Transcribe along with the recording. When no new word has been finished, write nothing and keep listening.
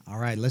All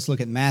right, let's look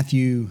at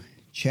Matthew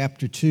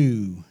chapter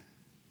 2.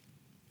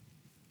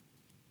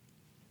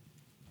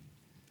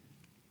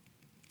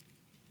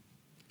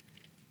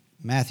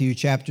 Matthew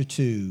chapter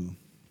 2.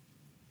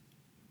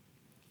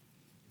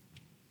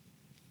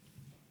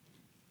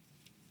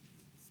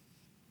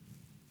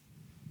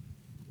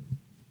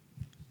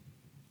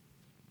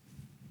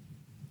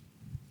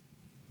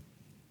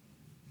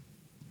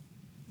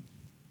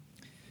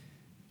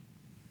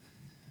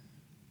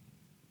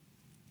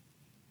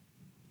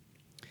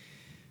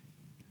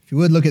 If you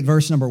would look at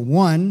verse number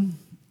 1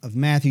 of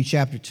Matthew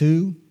chapter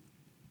 2.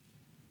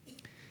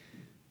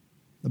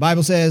 The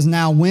Bible says,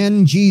 "Now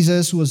when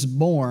Jesus was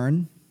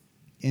born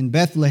in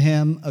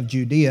Bethlehem of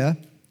Judea,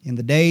 in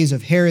the days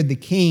of Herod the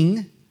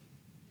king,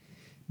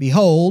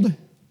 behold,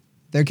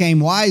 there came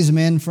wise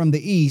men from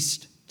the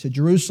east to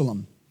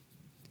Jerusalem,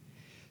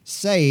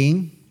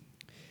 saying,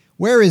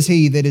 Where is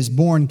he that is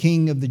born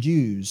King of the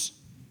Jews?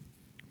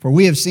 For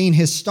we have seen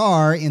his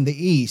star in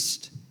the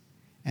east,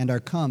 and are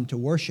come to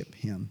worship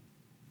him.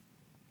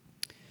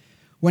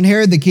 When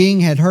Herod the king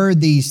had heard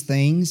these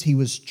things, he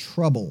was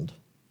troubled,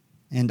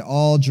 and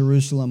all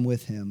Jerusalem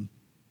with him.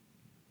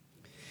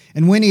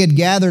 And when he had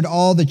gathered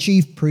all the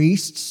chief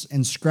priests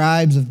and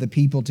scribes of the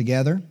people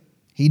together,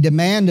 he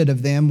demanded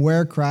of them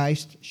where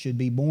Christ should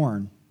be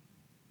born.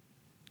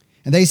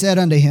 And they said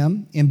unto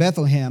him, In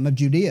Bethlehem of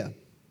Judea.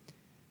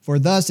 For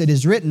thus it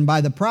is written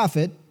by the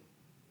prophet,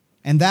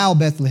 And thou,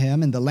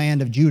 Bethlehem, in the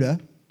land of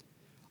Judah,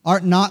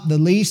 art not the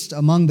least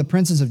among the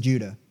princes of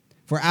Judah,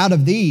 for out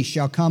of thee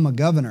shall come a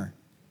governor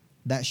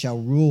that shall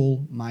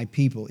rule my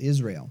people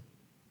Israel.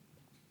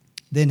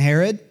 Then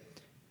Herod,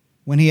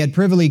 when he had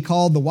privily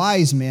called the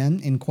wise men,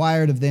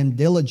 inquired of them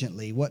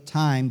diligently what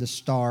time the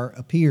star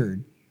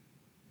appeared.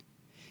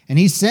 And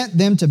he sent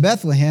them to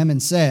Bethlehem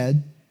and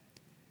said,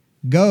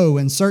 Go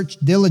and search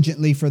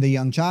diligently for the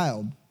young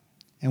child,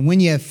 and when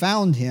ye have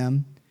found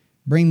him,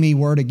 bring me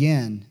word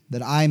again,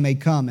 that I may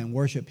come and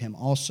worship him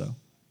also.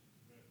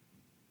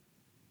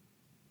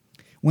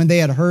 When they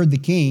had heard the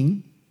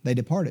king, they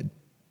departed.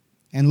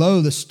 And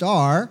lo, the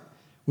star,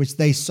 which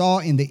they saw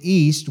in the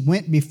east,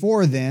 went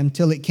before them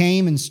till it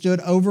came and stood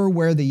over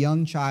where the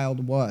young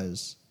child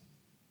was.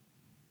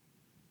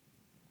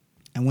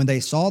 And when they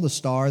saw the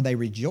star, they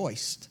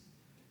rejoiced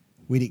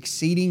with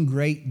exceeding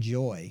great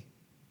joy.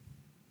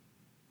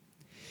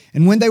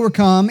 And when they were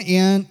come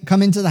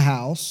into the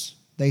house,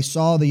 they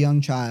saw the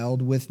young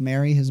child with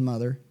Mary his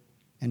mother,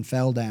 and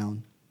fell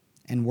down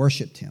and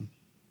worshipped him.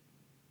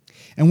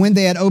 And when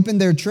they had opened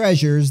their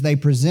treasures, they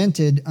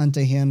presented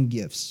unto him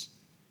gifts,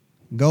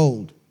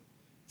 gold,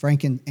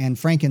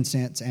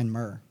 frankincense, and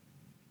myrrh.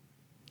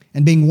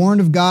 And being warned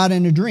of God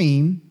in a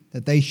dream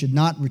that they should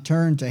not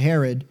return to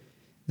Herod,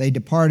 they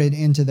departed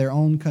into their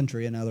own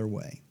country another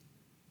way."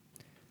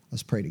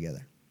 Let's pray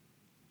together.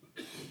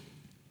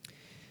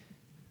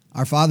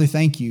 Our Father,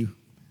 thank you,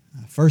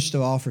 first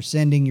of all, for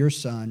sending your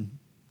Son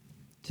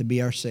to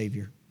be our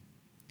Savior.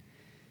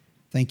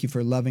 Thank you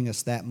for loving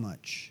us that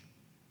much.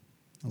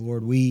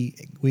 Lord, we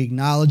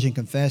acknowledge and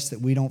confess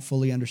that we don't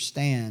fully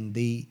understand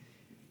the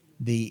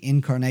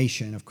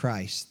incarnation of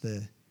Christ,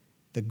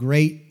 the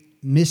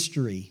great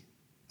mystery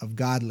of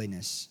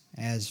godliness,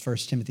 as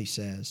 1 Timothy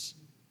says.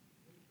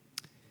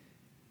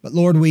 But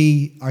Lord,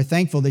 we are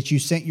thankful that you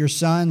sent your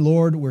Son.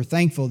 Lord, we're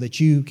thankful that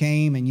you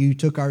came and you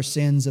took our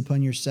sins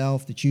upon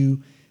yourself, that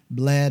you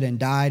bled and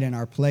died in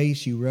our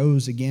place. You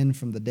rose again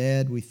from the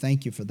dead. We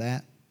thank you for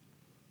that.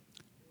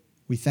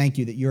 We thank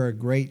you that you're a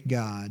great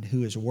God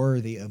who is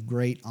worthy of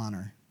great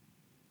honor.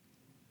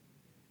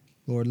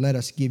 Lord, let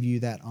us give you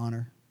that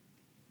honor.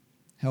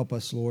 Help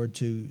us, Lord,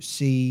 to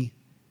see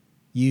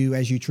you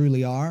as you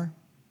truly are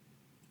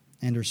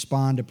and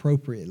respond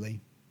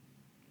appropriately.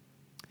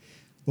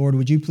 Lord,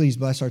 would you please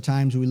bless our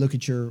times when we look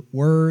at your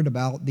word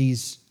about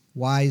these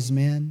wise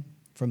men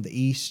from the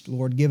east.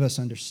 Lord, give us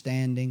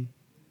understanding.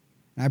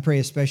 And I pray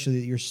especially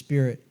that your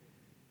Spirit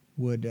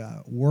would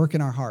work in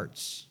our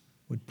hearts,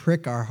 would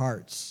prick our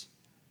hearts.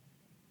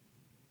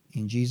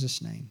 In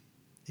Jesus' name,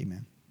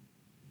 amen.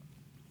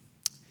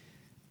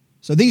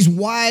 So these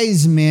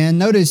wise men,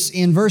 notice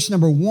in verse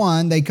number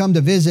 1, they come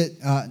to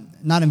visit,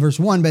 not in verse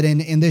 1, but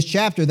in this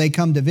chapter, they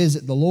come to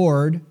visit the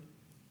Lord.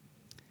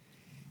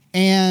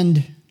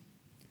 And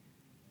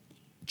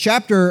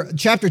chapter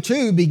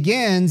 2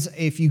 begins,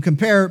 if you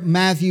compare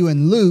Matthew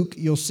and Luke,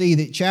 you'll see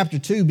that chapter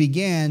 2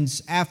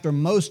 begins after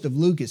most of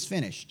Luke is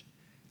finished.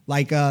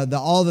 Like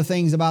all the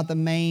things about the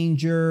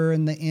manger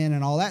and the inn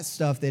and all that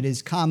stuff that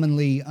is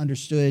commonly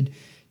understood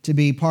to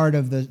be part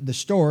of the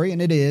story,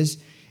 and it is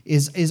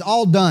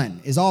all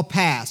done, is all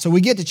past. So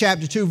we get to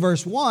chapter 2,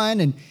 verse 1,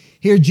 and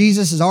here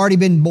Jesus has already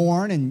been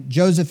born, and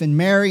Joseph and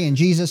Mary and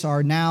Jesus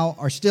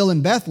are still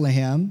in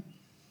Bethlehem.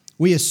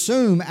 We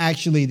assume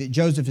actually that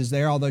Joseph is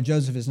there, although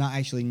Joseph is not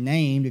actually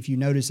named. If you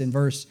notice in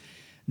verse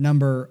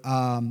number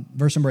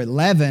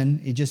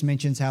 11, it just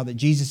mentions how that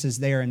Jesus is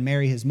there and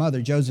Mary his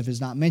mother. Joseph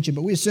is not mentioned,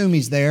 but we assume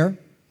he's there.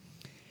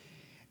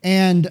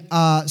 And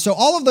so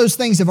all of those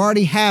things have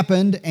already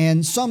happened,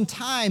 and some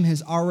time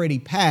has already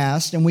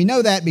passed. And we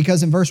know that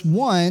because in verse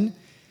 1,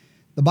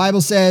 The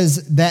Bible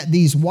says that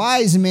these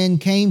wise men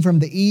came from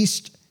the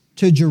east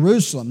to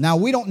Jerusalem. Now,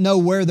 we don't know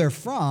where they're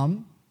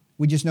from.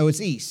 We just know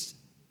it's east,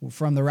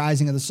 from the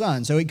rising of the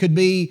sun. So it could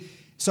be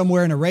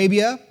somewhere in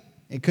Arabia.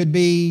 It could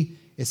be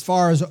as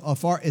far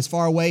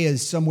away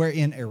as somewhere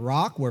in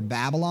Iraq, where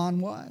Babylon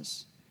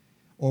was,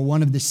 or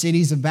one of the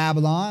cities of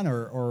Babylon,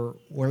 or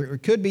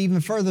it could be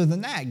even further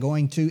than that,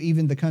 going to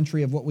even the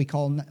country of what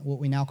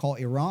we now call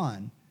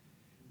Iran.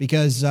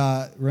 Because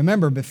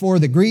remember, before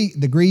the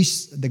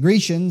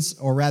Grecians,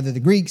 or rather the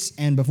Greeks,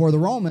 and before the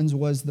Romans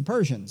was the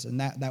Persians, and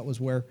that's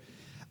where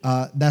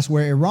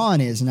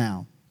Iran is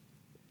now.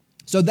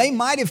 So they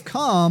might have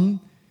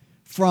come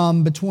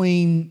from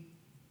between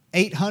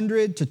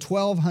 800 to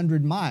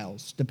 1,200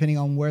 miles, depending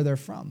on where they're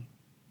from.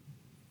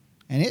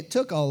 And it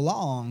took a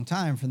long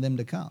time for them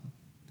to come.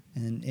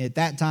 And at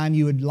that time,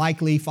 you would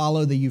likely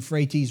follow the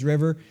Euphrates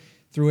River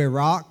through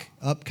Iraq,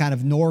 up kind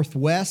of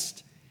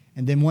northwest.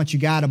 And then once you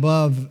got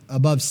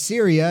above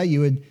Syria,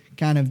 you would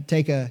kind of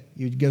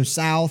you'd go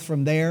south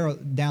from there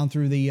down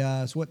through the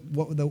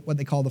what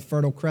they call the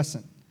Fertile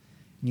Crescent.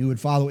 And you would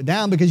follow it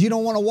down because you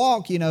don't want to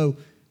walk,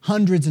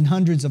 hundreds and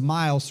hundreds of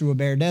miles through a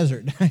bare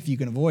desert if you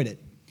can avoid it.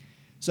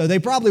 So they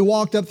probably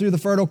walked up through the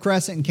Fertile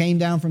Crescent and came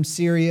down from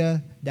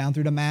Syria, down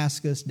through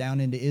Damascus,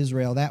 down into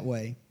Israel that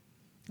way.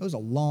 It was a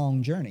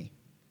long journey.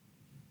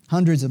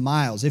 Hundreds of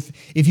miles. If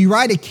you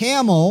ride a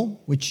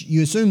camel, which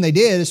you assume they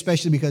did,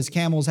 especially because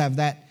camels have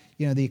that,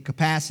 the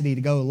capacity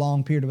to go a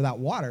long period without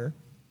water.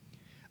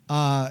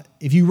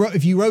 If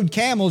you rode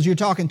camels, you're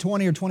talking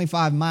 20 or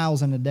 25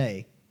 miles in a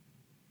day.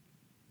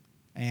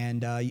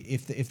 And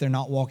if they're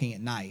not walking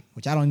at night,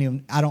 which I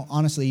don't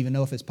honestly even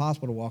know if it's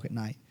possible to walk at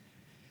night.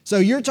 So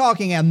you're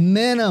talking a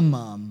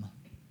minimum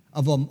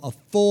of a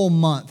full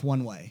month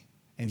one way.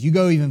 And if you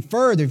go even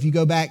further, if you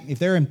go back, if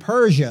they're in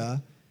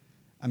Persia,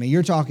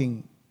 you're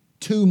talking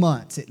 2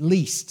 months at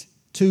least,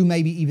 2,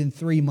 maybe even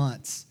 3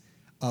 months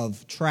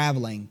of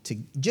traveling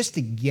just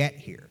to get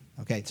here.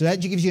 Okay, so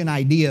that gives you an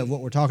idea of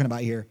what we're talking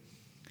about here.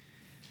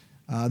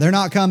 They're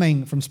not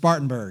coming from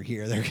Spartanburg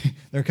here.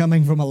 They're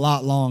coming from a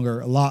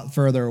lot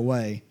further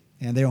away,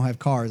 and they don't have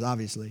cars,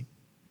 obviously.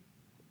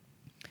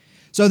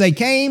 So they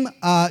came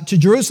to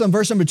Jerusalem.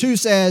 Verse number 2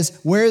 says,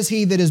 "Where is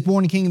he that is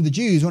born King of the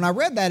Jews?" When I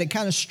read that, it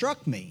kind of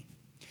struck me.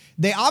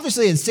 They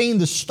obviously had seen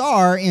the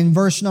star in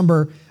verse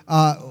number,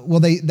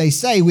 they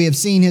say, "We have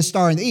seen his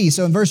star in the east."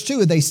 So in verse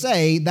 2, they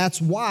say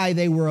that's why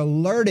they were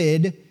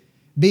alerted,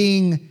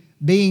 being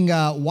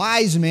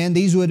wise men.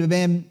 These would have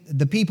been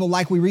the people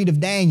like we read of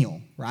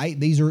Daniel, right?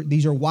 These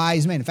are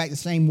wise men. In fact, the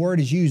same word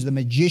is used. The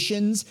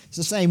magicians, it's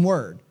the same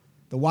word.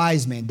 The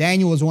wise men.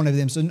 Daniel was one of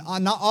them. So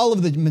not all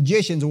of the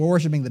magicians were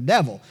worshiping the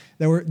devil.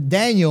 There were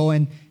Daniel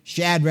and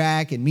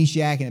Shadrach and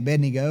Meshach and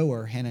Abednego,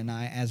 or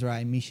Hananiah,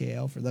 Azariah, and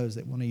Mishael, for those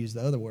that want to use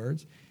the other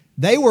words.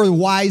 They were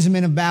wise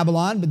men of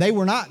Babylon, but they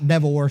were not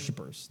devil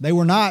worshipers. They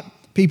were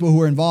not people who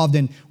were involved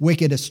in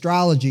wicked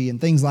astrology and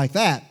things like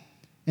that.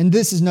 And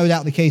this is no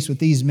doubt the case with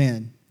these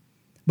men.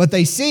 But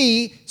they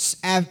see,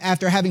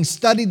 after having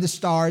studied the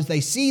stars, they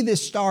see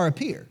this star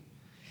appear.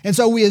 And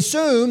so we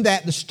assume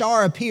that the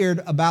star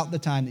appeared about the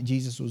time that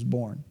Jesus was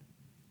born.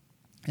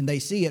 And they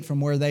see it from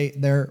where they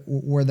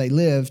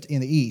lived in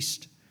the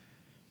east.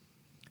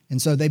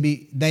 And so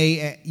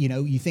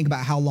you think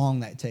about how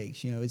long that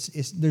takes.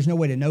 There's no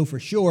way to know for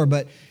sure,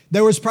 but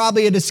there was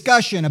probably a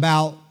discussion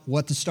about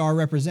what the star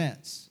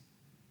represents.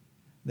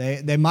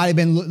 They might have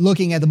been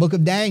looking at the book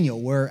of Daniel,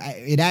 where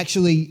it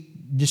actually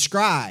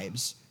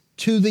describes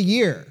to the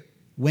year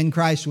when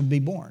Christ would be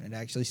born. It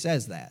actually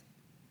says that.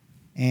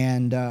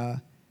 And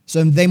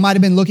so they might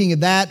have been looking at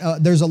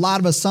that. There's a lot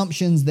of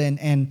assumptions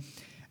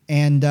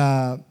and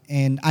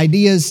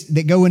ideas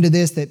that go into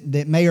this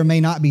that may or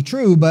may not be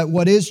true. But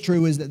what is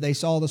true is that they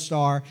saw the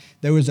star.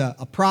 There was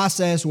a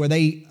process where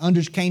they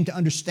came to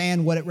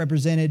understand what it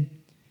represented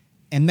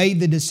and made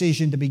the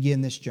decision to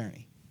begin this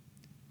journey.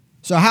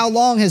 So how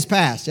long has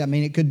passed?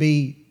 It could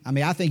be,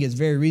 I think it's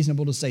very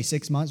reasonable to say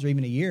 6 months or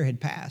even a year had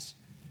passed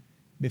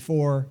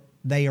before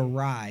they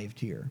arrived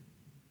here.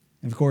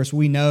 And of course,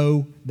 we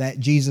know that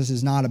Jesus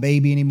is not a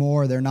baby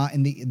anymore. They're not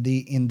in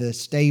the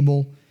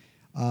stable.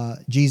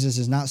 Jesus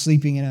is not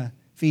sleeping in a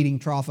feeding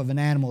trough of an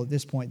animal at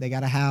this point. They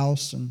got a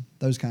house and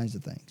those kinds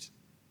of things.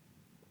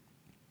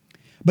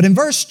 But in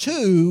verse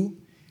 2,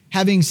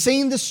 having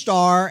seen the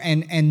star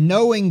and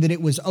knowing that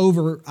it was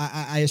over,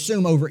 I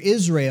assume over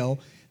Israel,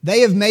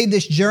 they have made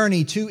this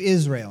journey to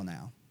Israel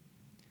now.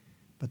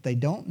 But they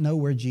don't know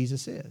where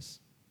Jesus is.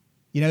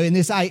 In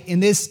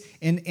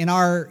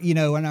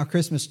our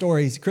Christmas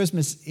stories,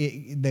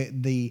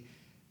 the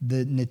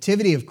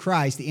nativity of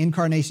Christ, the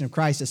incarnation of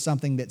Christ, is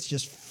something that's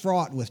just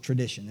fraught with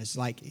tradition.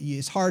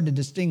 It's hard to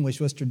distinguish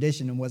what's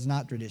tradition and what's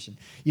not tradition.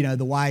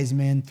 The wise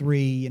men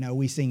 3.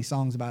 We sing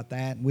songs about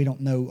that. We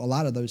don't know a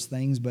lot of those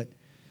things, but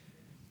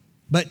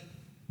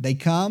they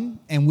come,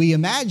 and we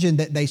imagine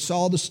that they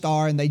saw the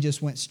star and they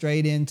just went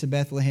straight into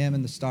Bethlehem,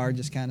 and the star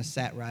just kind of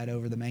sat right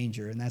over the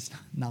manger, and that's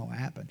not what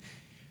happened.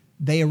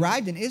 They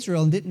arrived in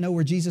Israel and didn't know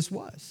where Jesus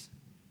was.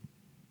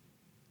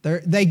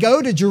 They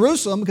go to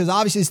Jerusalem because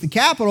obviously it's the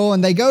capital,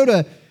 and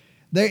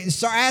they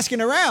start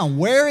asking around,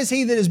 where is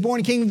he that is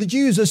born King of the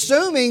Jews,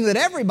 assuming that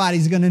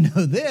everybody's going to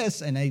know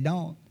this, and they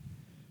don't.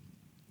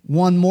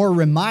 One more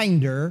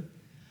reminder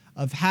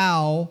of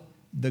how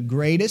the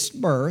greatest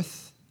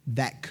birth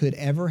that could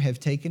ever have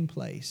taken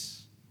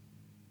place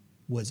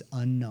was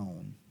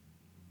unknown.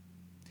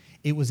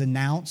 It was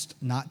announced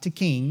not to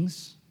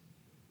kings,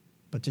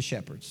 but to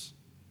shepherds.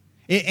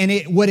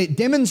 What it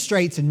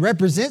demonstrates and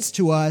represents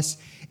to us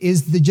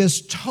is the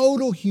just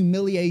total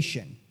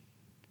humiliation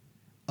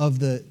of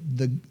the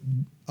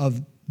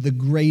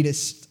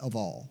greatest of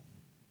all.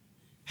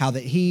 How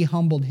that he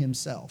humbled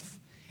himself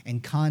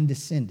and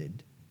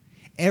condescended.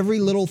 Every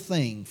little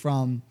thing,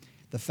 from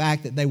the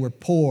fact that they were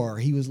poor,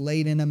 he was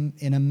laid in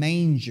a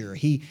manger.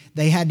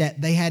 They had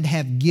to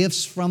have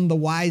gifts from the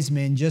wise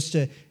men just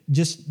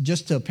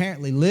to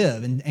apparently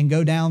live and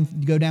go down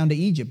to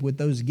Egypt with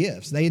those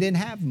gifts. They didn't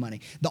have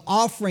money. The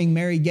offering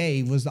Mary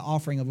gave was the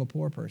offering of a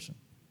poor person,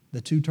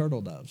 the 2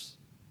 turtle doves.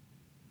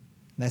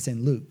 That's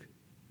in Luke.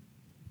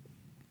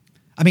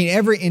 I mean,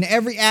 in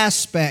every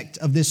aspect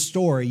of this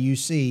story, you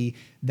see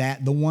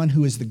that the one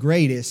who is the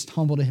greatest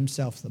humbled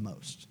himself the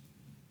most.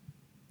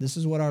 This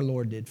is what our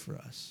Lord did for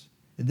us.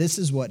 This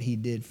is what he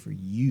did for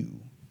you,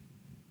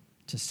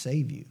 to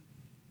save you.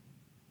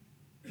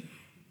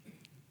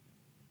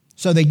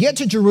 So they get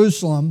to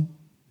Jerusalem,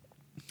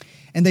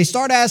 and they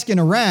start asking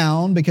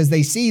around because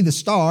they see the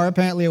star.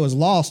 Apparently it was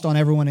lost on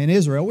everyone in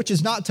Israel, which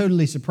is not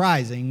totally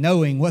surprising,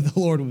 knowing what the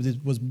Lord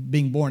was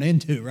being born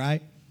into,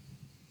 right?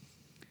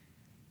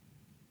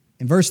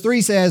 And verse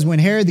 3 says, when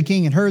Herod the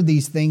king had heard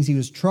these things, he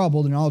was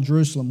troubled, and all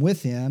Jerusalem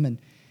with him. And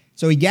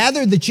so he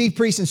gathered the chief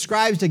priests and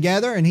scribes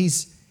together, and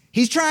he's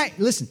trying,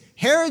 listen,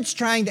 Herod's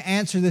trying to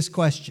answer this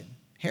question.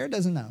 Herod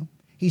doesn't know.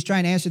 He's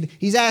trying to answer,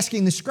 he's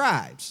asking the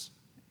scribes.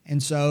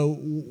 And so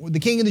the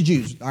king of the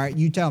Jews, all right,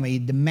 you tell me, he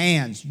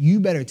demands, you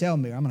better tell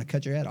me or I'm going to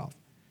cut your head off.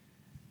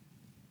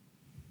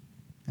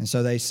 And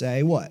so they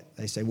say what?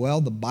 They say,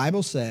 well, the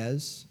Bible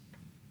says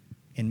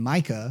in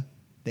Micah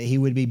that he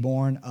would be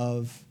born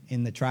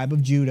in the tribe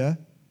of Judah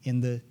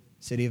in the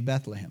city of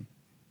Bethlehem.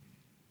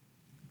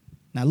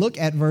 Now look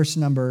at verse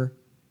number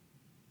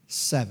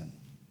 7.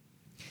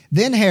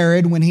 Then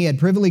Herod, when he had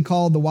privily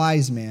called the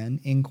wise men,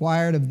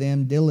 inquired of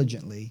them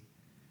diligently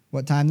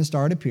what time the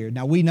star had appeared.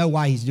 Now we know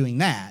why he's doing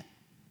that.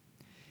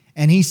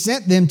 And he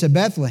sent them to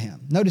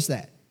Bethlehem. Notice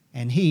that.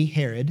 And he,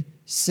 Herod,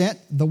 sent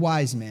the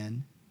wise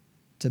men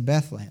to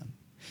Bethlehem.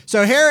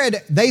 So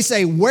Herod, they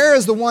say, where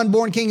is the one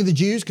born king of the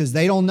Jews? Because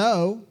they don't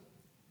know.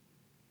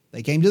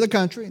 They came to the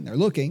country and they're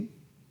looking.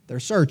 They're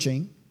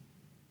searching.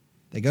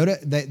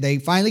 They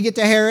finally get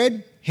to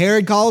Herod.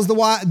 Herod calls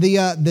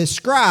the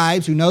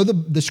scribes who know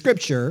the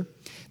scripture.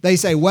 They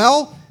say,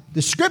 well,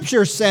 the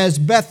scripture says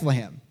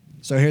Bethlehem.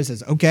 So Herod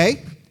says,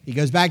 okay. He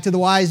goes back to the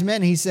wise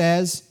men. He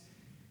says,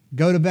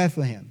 go to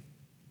Bethlehem.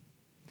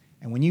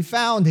 And when you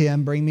found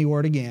him, bring me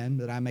word again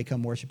that I may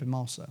come worship him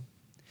also.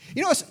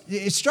 You know,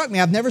 it struck me.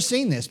 I've never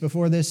seen this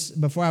before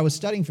I was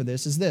studying for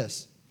this, is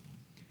this.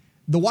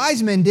 The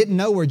wise men didn't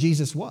know where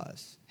Jesus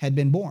had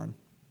been born.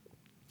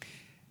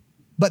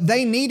 But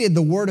they needed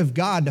the word of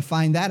God to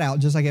find that out,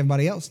 just like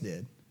everybody else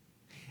did.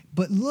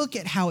 But look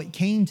at how it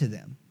came to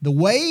them. The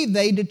way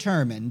they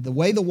determined, the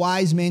way the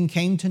wise men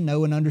came to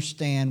know and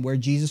understand where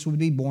Jesus would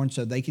be born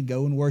so they could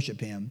go and worship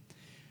him,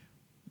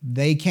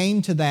 they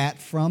came to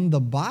that from the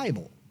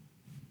Bible.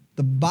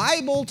 The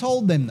Bible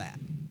told them that.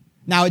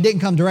 Now, it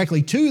didn't come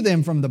directly to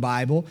them from the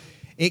Bible.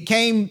 It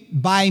came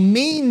by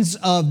means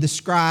of the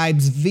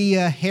scribes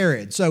via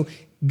Herod. So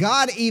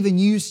God even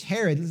used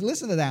Herod.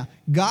 Listen to that.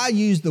 God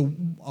used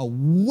a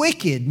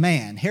wicked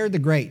man, Herod the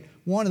Great,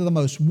 one of the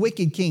most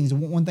wicked kings.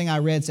 One thing I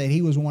read said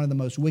he was one of the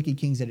most wicked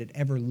kings that had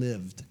ever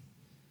lived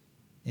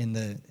in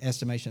the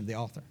estimation of the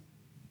author.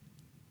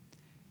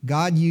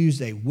 God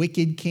used a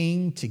wicked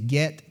king to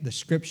get the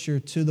scripture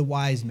to the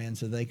wise men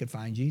so they could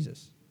find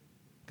Jesus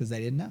because they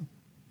didn't know.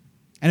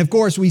 And of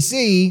course, we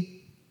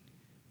see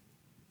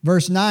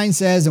verse 9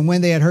 says, and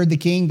when they had heard the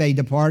king, they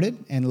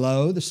departed, and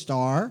lo, the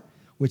star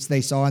which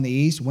they saw in the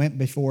east went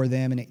before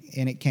them, and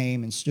it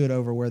came and stood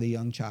over where the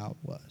young child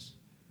was.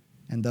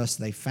 And thus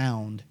they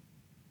found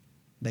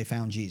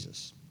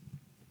Jesus.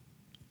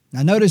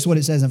 Now notice what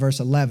it says in verse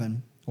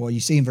 11, or you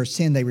see in verse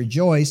 10, they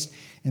rejoiced.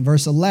 In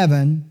verse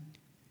 11,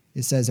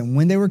 it says, and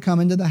when they were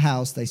come into the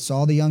house, they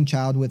saw the young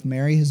child with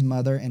Mary his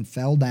mother, and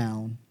fell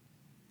down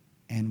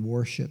and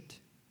worshiped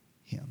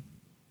him.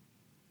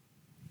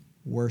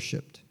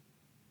 Worshiped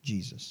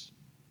Jesus.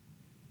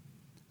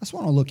 That's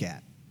what I want to look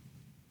at.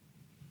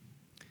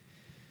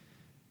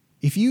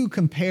 If you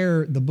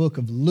compare the book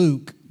of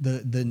Luke,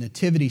 the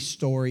nativity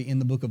story in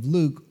the book of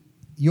Luke,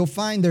 you'll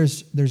find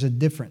there's a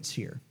difference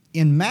here.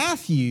 In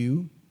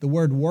Matthew, the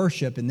word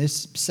worship in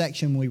this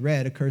section we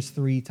read occurs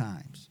 3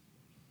 times.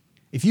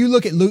 If you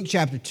look at Luke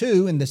chapter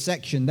 2 in the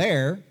section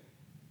there,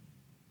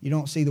 you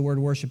don't see the word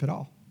worship at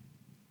all.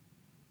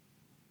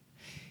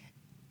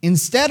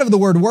 Instead of the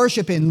word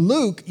worship in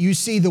Luke, you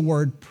see the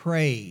word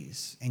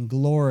praise and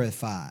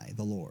glorify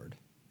the Lord.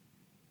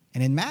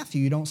 And in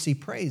Matthew, you don't see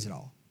praise at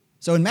all.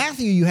 So in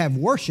Matthew, you have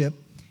worship.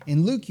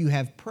 In Luke, you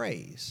have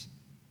praise.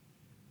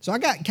 So I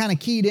got kind of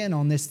keyed in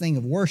on this thing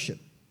of worship.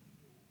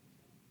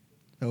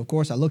 So, of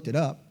course, I looked it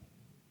up.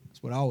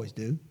 That's what I always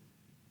do.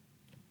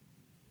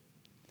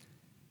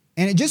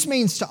 And it just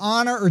means to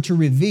honor or to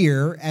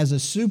revere as a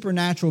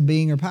supernatural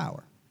being or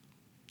power.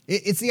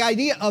 It's the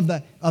idea of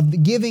the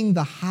giving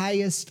the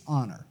highest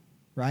honor,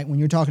 right? When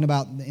you're talking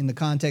about in the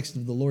context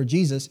of the Lord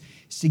Jesus,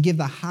 it's to give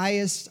the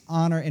highest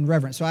honor and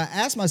reverence. So I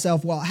asked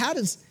myself, well,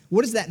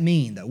 what does that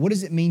mean, though? What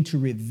does it mean to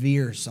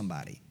revere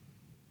somebody?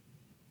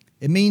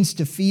 It means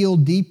to feel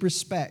deep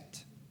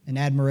respect and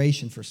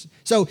admiration for.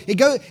 So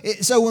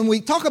when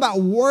we talk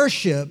about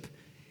worship,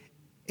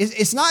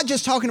 it's not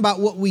just talking about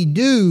what we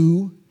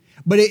do,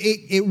 but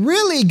it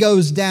really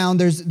goes down.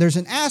 There's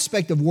an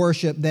aspect of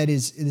worship that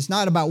it's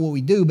not about what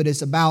we do, but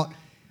it's about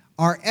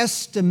our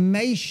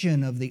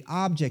estimation of the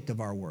object of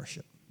our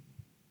worship.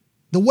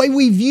 The way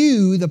we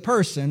view the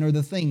person or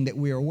the thing that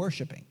we are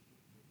worshiping.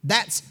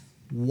 That's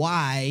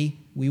why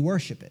we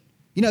worship it.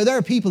 You know, there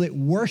are people that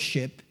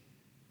worship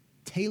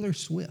Taylor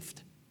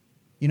Swift.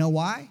 You know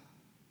why?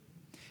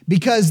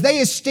 Because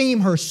they esteem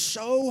her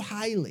so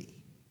highly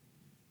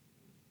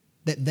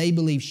that they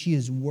believe she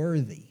is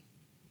worthy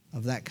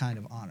of that kind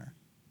of honor,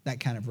 that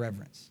kind of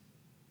reverence.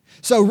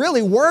 So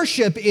really,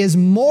 worship is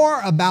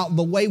more about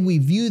the way we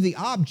view the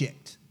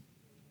object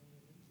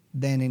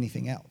than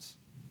anything else.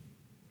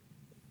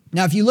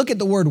 Now, if you look at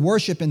the word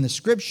worship in the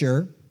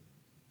Scripture,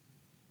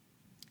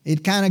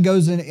 it kind of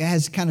goes in, it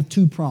has kind of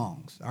two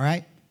prongs, all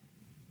right?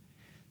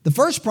 The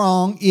first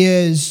prong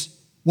is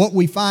what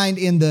we find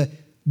in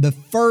the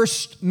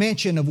first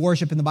mention of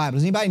worship in the Bible.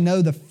 Does anybody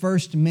know the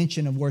first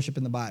mention of worship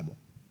in the Bible?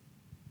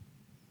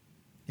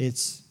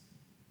 It's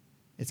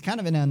kind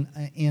of in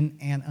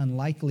an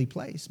unlikely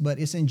place, but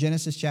it's in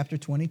Genesis chapter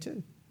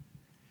 22.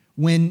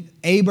 When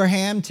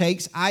Abraham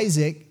takes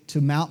Isaac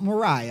to Mount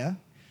Moriah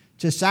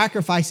to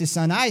sacrifice his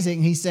son Isaac,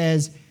 and he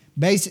says,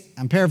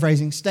 I'm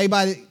paraphrasing,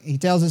 he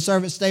tells his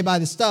servant, stay by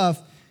the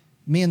stuff,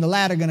 me and the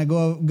lad are going to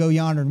go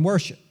yonder and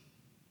worship.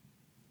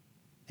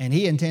 And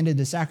he intended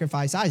to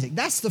sacrifice Isaac.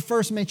 That's the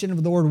first mention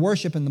of the word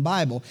worship in the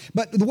Bible.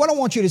 But what I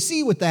want you to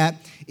see with that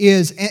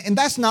is, and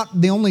that's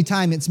not the only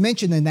time it's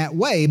mentioned in that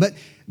way, but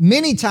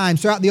many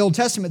times throughout the Old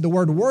Testament, the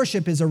word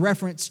worship is a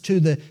reference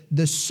to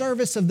the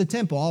service of the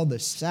temple, all the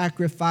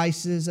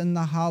sacrifices and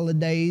the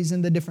holidays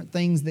and the different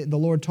things that the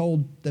Lord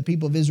told the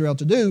people of Israel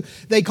to do.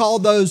 They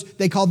called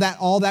that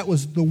all that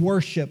was the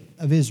worship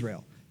of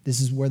Israel. This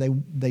is where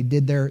they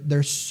did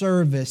their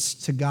service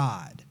to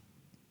God.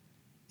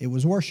 It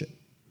was worship.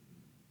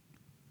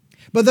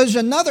 But there's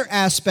another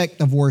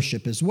aspect of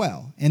worship as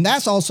well, and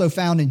that's also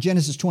found in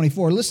Genesis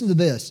 24. Listen to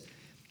this.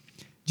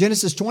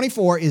 Genesis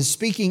 24 is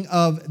speaking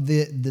of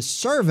the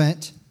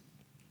servant.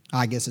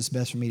 I guess it's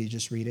best for me to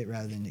just read it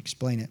rather than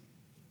explain it.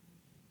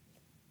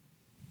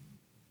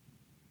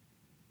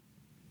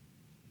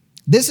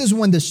 This is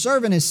when the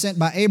servant is sent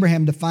by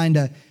Abraham to find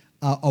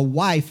a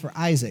wife for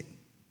Isaac.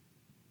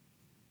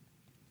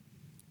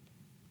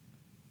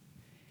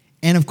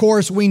 And of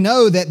course, we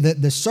know that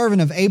the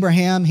servant of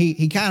Abraham,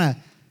 he kind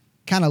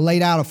of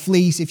laid out a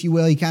fleece, if you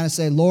will. He kind of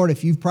said, Lord,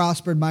 if you've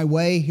prospered my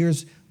way,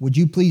 would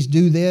you please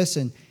do this?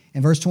 And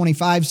verse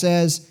 25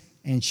 says,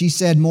 and she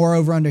said,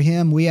 moreover unto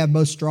him, we have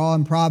both straw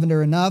and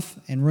provender enough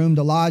and room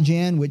to lodge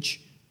in,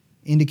 which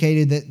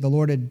indicated that the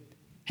Lord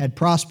had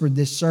prospered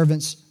this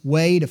servant's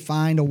way to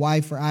find a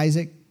wife for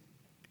Isaac.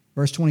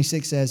 Verse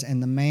 26 says,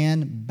 and the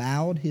man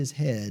bowed his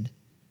head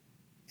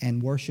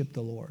and worshiped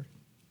the Lord.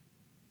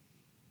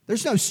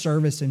 There's no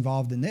service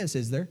involved in this,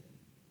 is there?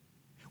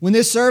 When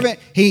this servant,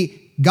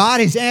 God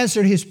has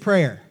answered his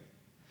prayer.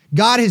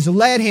 God has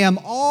led him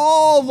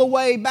all the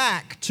way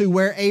back to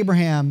where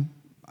Abraham's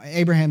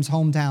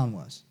hometown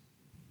was.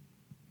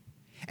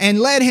 And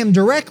led him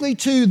directly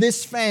to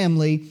this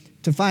family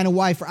to find a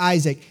wife for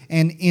Isaac.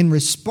 And in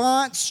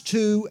response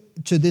to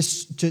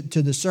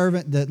the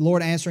servant, the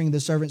Lord answering the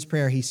servant's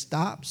prayer, he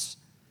stops,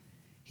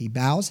 he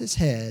bows his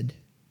head,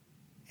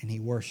 and he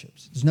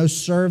worships. There's no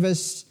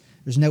service,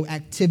 there's no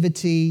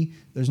activity,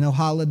 there's no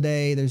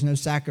holiday, there's no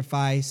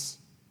sacrifice.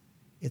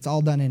 It's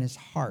all done in his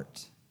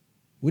heart.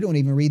 We don't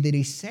even read that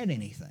he said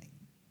anything.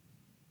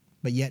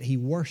 But yet he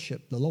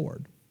worshiped the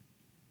Lord.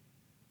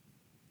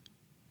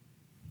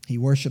 He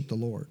worshiped the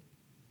Lord.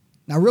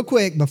 Now real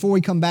quick, before we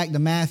come back to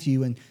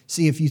Matthew and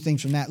see a few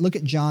things from that, look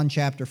at John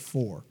chapter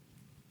 4.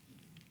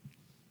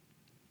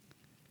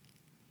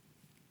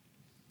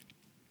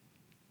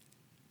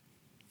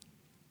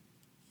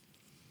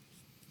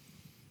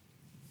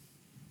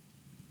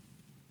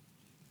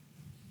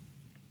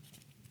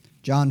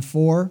 John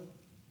 4,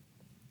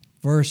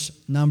 verse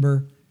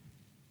number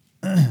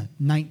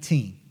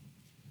 19.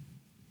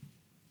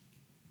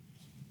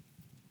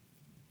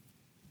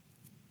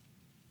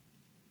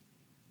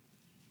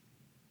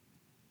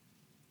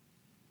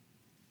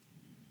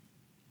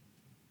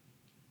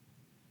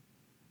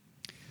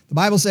 The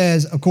Bible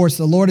says, of course,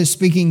 the Lord is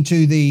speaking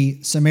to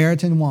the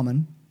Samaritan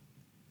woman.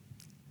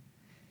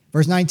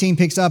 Verse 19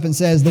 picks up and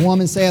says, the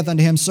woman saith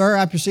unto him, Sir,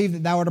 I perceive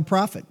that thou art a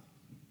prophet.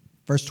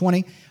 Verse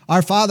 20,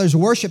 our fathers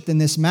worshipped in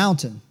this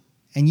mountain,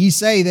 and ye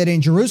say that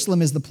in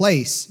Jerusalem is the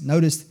place,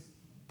 notice,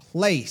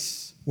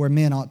 place where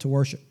men ought to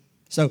worship.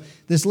 So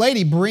this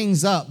lady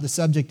brings up the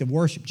subject of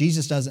worship.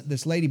 Jesus doesn't.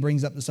 This lady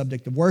brings up the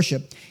subject of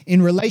worship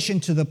in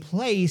relation to the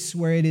place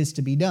where it is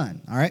to be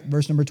done. All right,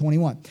 verse number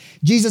 21.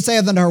 Jesus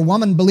saith unto her,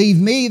 Woman, believe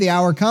me, the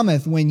hour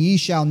cometh when ye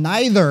shall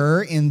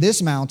neither in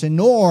this mountain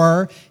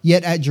nor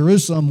yet at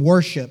Jerusalem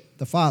worship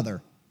the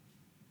Father.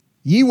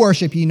 Ye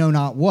worship ye know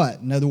not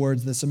what. In other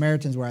words, the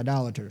Samaritans were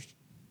idolaters.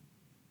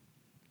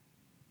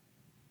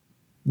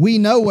 We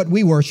know what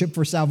we worship,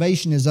 for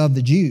salvation is of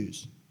the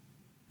Jews.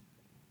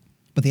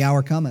 But the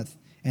hour cometh,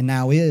 and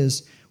now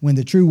is, when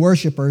the true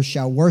worshipers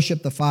shall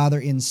worship the Father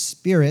in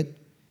spirit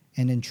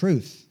and in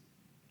truth.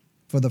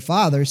 For the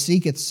Father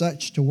seeketh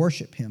such to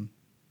worship him.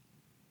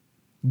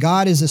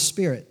 God is a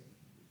spirit,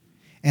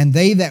 and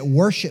they that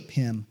worship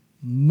him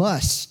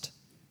must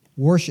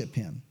worship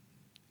him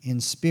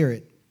in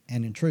spirit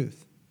and in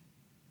truth.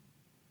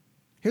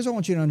 Here's what I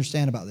want you to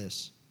understand about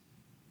this.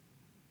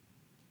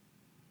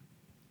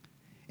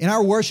 In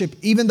our worship,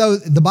 even though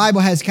the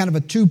Bible has kind of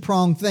a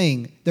two-pronged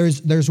thing,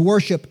 there's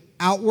worship,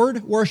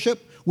 outward worship,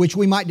 which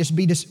we might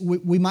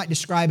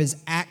describe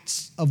as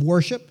acts of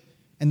worship,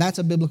 and that's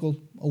a biblical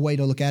way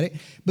to look at it.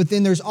 But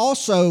then there's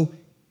also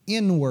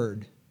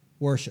inward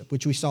worship,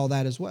 which we saw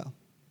that as well.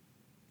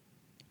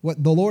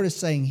 What the Lord is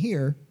saying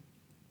here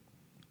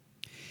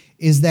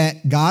is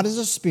that God is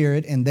a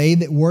spirit, and they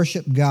that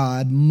worship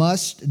God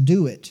must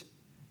do it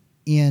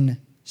in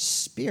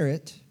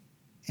spirit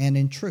and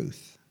in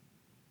truth.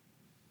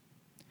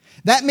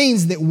 That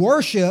means that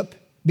worship,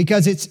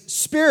 because it's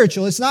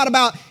spiritual, it's not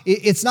about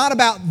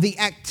the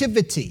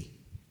activity.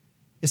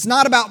 It's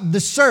not about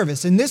the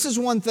service. And this is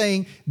one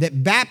thing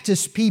that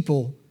Baptist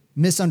people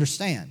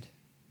misunderstand.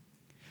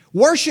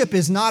 Worship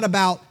is not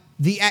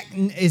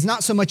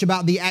so much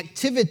about the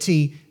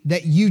activity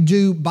that you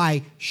do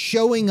by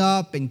showing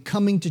up and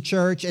coming to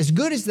church, as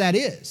good as that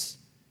is.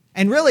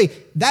 And really,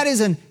 that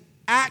is an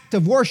act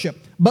of worship.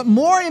 But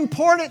more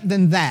important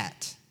than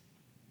that,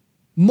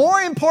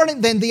 more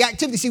important than the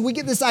activity. See, we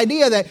get this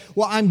idea that,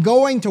 well, I'm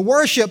going to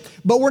worship,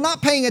 but we're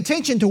not paying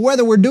attention to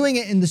whether we're doing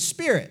it in the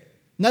Spirit.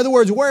 In other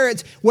words,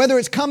 whether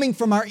it's coming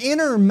from our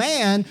inner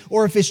man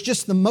or if it's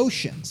just the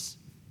motions,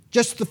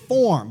 just the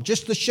form,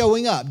 just the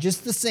showing up,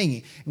 just the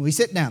singing. And we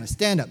sit down and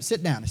stand up,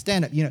 sit down and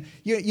stand up. You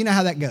know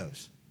how that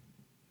goes.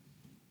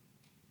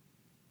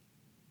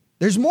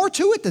 There's more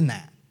to it than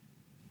that.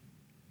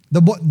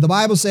 The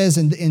Bible says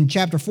in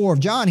chapter 4 of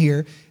John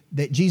here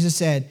that Jesus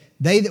said,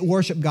 they that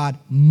worship God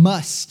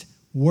must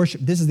worship.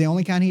 This is the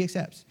only kind he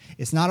accepts.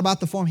 It's not about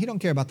the form. He don't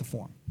care about the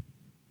form.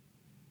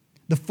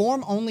 The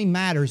form only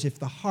matters if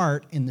the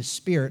heart and the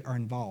spirit are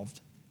involved.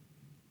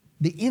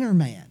 The inner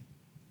man.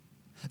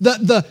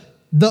 Like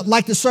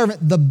the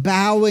servant, the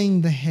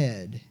bowing the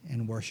head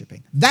and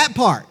worshiping. That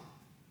part.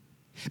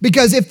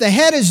 Because if the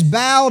head is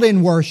bowed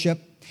in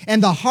worship,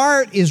 and the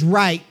heart is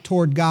right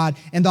toward God,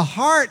 and the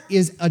heart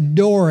is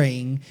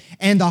adoring,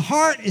 and the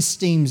heart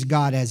esteems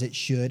God as it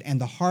should,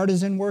 and the heart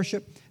is in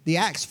worship, the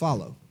acts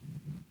follow.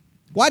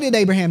 Why did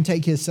Abraham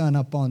take his son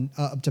up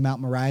to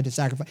Mount Moriah to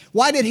sacrifice?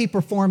 Why did he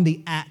perform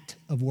the act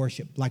of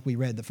worship, like we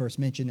read the first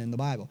mention in the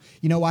Bible?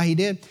 You know why he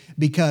did?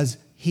 Because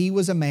he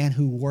was a man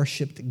who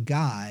worshiped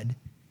God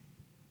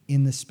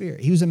in the Spirit.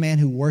 He was a man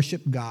who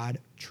worshiped God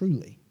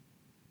truly.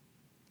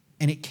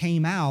 And it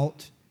came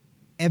out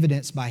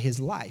evidenced by his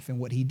life and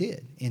what he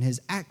did in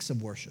his acts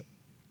of worship.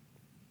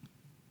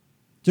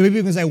 So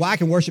people can say, well, I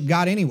can worship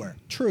God anywhere.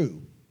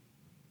 True.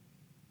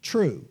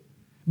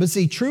 But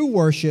see, true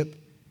worship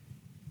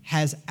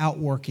has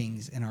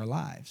outworkings in our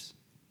lives.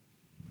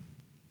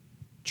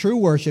 True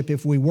worship,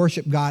 if we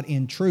worship God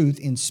in truth,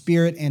 in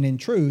spirit and in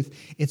truth,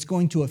 it's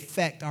going to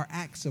affect our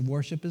acts of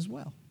worship as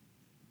well.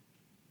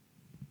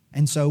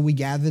 And so we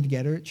gather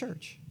together at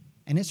church.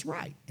 And it's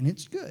right and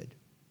it's good.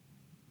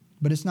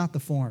 But it's not the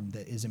form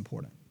that is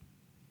important.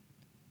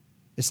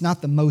 It's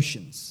not the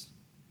motions,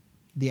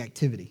 the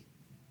activity.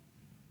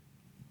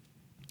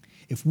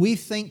 If we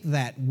think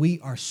that,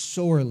 we are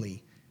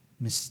sorely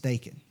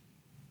mistaken.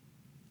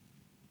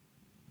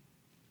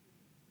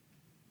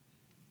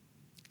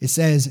 It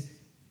says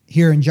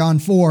here in John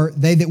 4,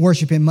 they that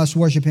worship him must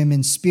worship him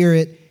in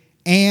spirit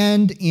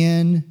and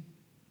in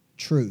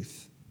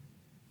truth.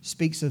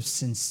 Speaks of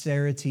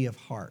sincerity of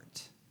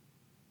heart.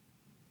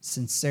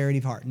 Sincerity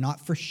of heart.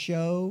 Not for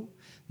show,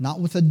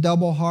 not with a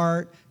double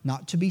heart,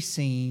 not to be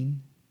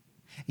seen.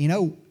 You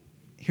know,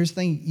 here's the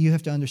thing you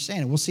have to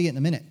understand, and we'll see it in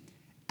a minute.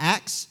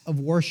 Acts of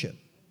worship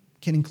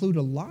can include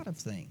a lot of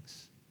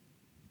things.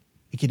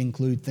 It can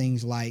include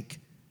things like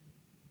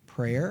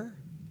prayer.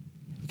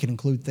 It can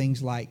include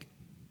things like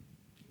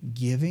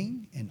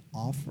giving and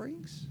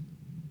offerings.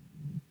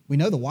 We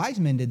know the wise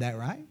men did that,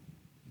 right?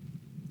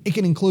 It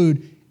can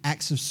include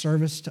acts of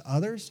service to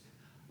others.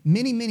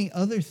 Many, many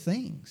other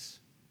things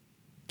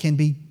can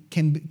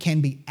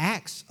be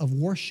acts of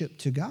worship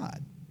to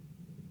God,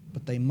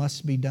 but they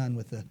must be done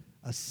with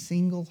a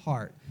single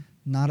heart,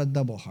 not a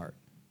double heart.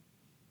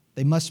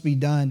 They must be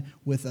done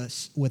with a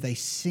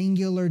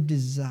singular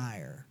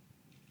desire,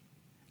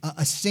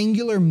 a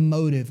singular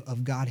motive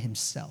of God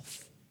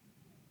himself.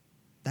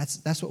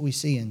 That's what we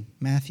see in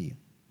Matthew.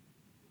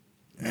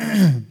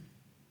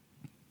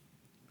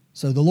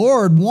 So the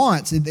Lord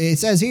wants, it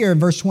says here in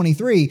verse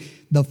 23,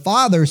 the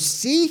Father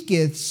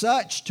seeketh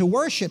such to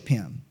worship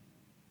him.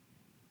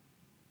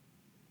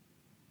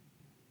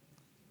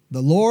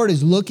 The Lord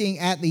is looking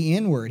at the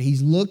inward.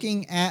 He's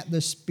looking at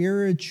the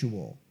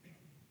spiritual.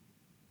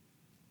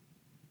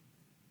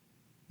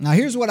 Now,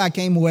 here's what I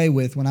came away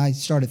with when I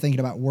started thinking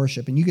about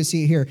worship. And you can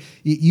see it here.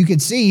 You can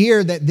see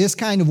here that this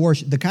kind of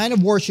worship, the kind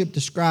of worship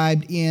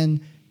described in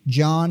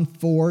John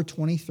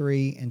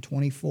 4:23 and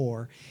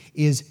 24,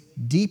 is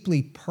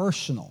deeply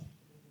personal.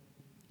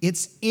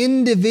 It's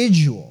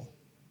individual.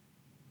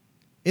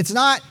 It's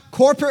not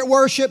corporate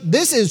worship.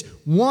 This is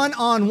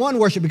one-on-one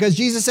worship, because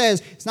Jesus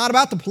says it's not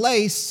about the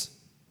place.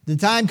 The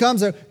time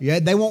comes,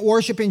 they won't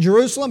worship in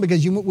Jerusalem,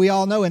 because we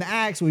all know in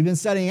Acts, we've been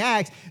studying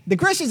Acts, the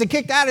Christians are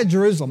kicked out of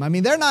Jerusalem. I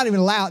mean, they're not even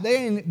allowed.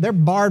 They're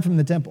barred from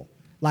the temple.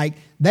 Like,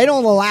 they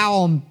don't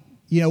allow them,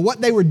 what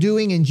they were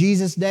doing in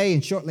Jesus' day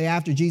and shortly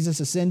after Jesus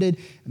ascended,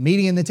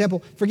 meeting in the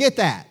temple. Forget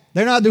that.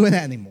 They're not doing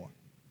that anymore.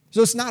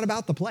 So it's not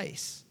about the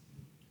place.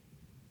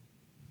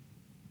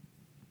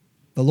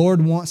 The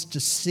Lord wants to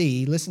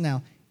see, listen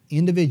now,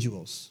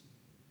 individuals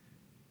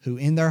who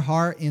in their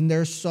heart, in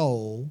their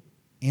soul,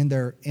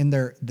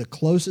 the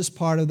closest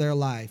part of their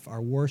life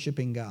are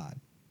worshiping God.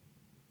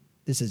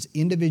 This is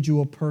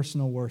individual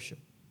personal worship.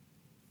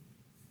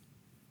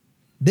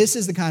 This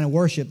is the kind of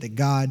worship that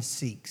God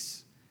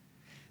seeks.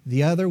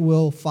 The other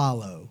will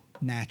follow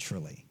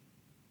naturally,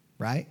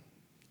 right?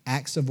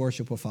 Acts of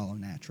worship will follow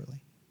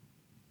naturally.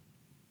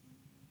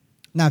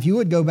 Now, if you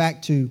would go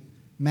back to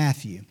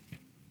Matthew,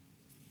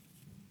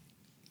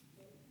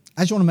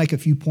 I just want to make a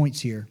few points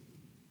here.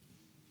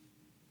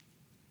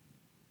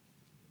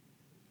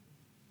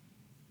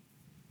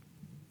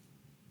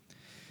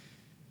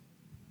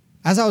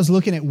 As I was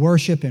looking at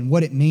worship and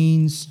what it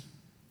means,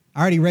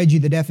 I already read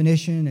you the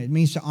definition. It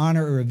means to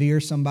honor or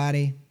revere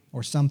somebody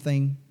or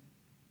something,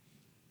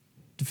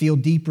 to feel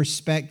deep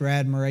respect or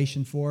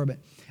admiration for. But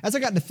as I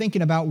got to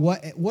thinking about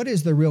what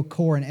is the real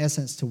core and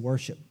essence to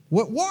worship,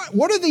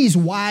 what are these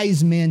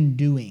wise men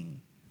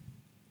doing?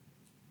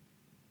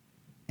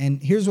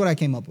 And here's what I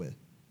came up with.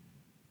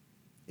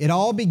 It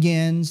all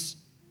begins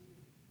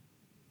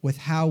with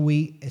how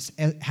we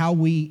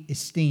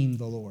esteem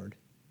the Lord.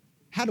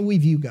 How do we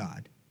view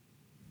God?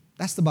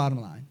 That's the bottom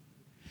line.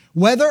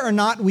 Whether or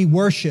not we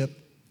worship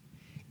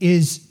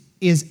is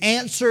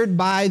answered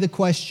by the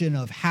question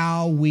of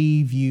how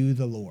we view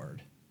the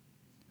Lord.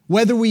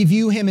 Whether we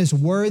view him as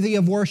worthy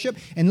of worship.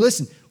 And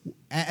listen,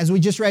 as we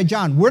just read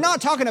John, we're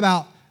not talking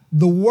about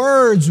the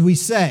words we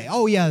say.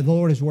 Oh yeah, the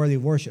Lord is worthy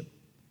of worship.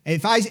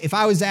 If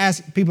I was to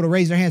ask people to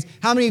raise their hands,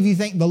 how many of you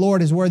think the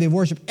Lord is worthy of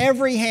worship?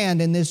 Every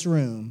hand in this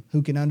room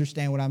who can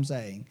understand what I'm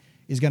saying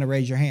is going to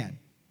raise your hand.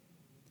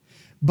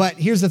 But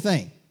here's the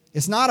thing.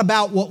 It's not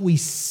about what we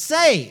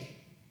say.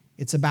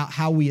 It's about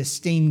how we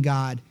esteem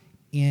God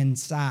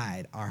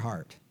inside our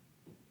heart.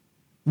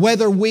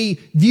 Whether we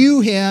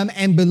view him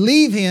and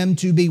believe him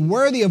to be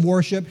worthy of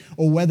worship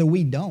or whether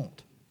we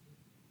don't.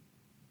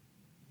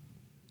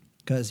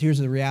 Because here's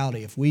the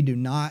reality. If we do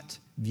not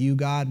view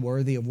God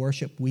worthy of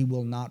worship, we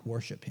will not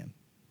worship him.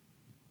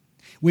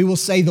 We will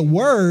say the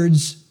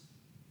words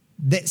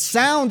that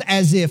sound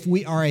as if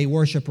we are a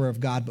worshiper of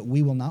God, but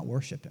we will not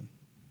worship him.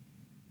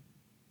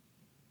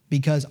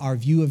 Because our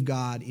view of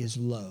God is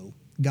low.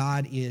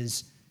 God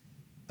is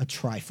a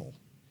trifle,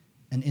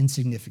 an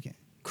insignificant.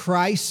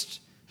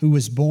 Christ, who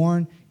was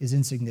born, is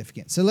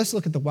insignificant. So let's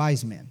look at the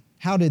wise men.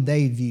 How did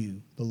they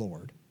view the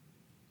Lord?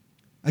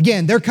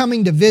 Again, they're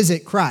coming to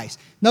visit Christ.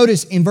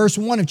 Notice in verse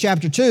 1 of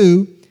chapter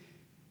 2,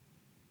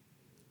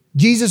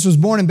 Jesus was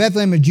born in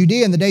Bethlehem of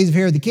Judea in the days of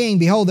Herod the king.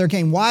 Behold, there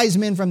came wise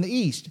men from the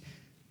east.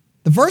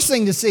 The first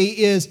thing to see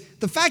is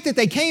the fact that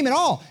they came at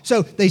all.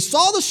 So they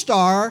saw the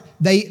star.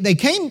 They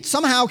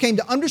somehow came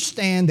to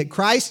understand that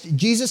Christ,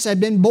 Jesus, had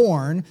been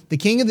born. The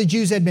King of the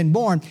Jews had been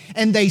born.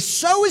 And they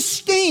so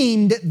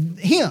esteemed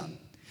him.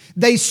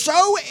 They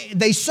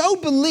so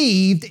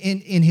believed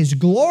in his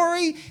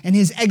glory and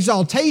his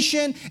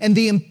exaltation and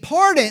the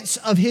importance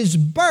of his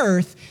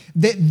birth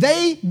that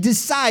they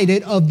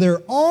decided of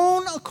their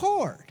own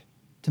accord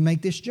to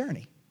make this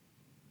journey.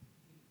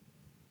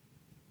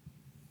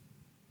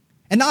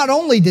 And not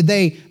only did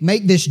they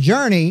make this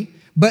journey,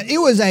 but it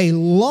was a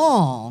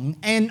long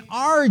and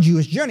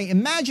arduous journey.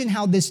 Imagine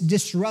how this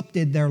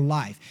disrupted their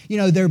life,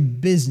 their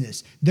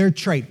business, their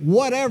trade,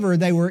 whatever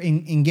they were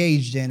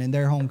engaged in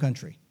their home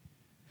country.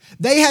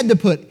 They had to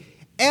put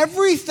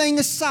everything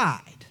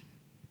aside.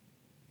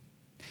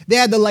 They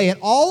had to lay it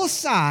all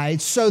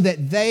aside so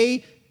that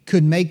they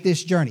could make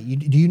this journey.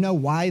 Do you know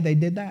why they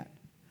did that?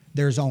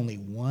 There's only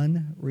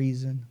one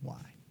reason why.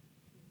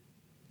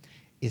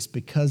 It's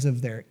because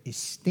of their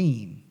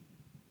esteem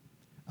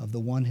of the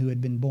one who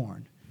had been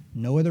born.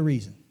 No other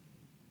reason.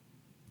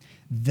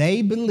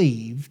 They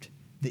believed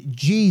that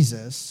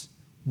Jesus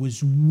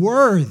was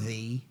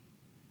worthy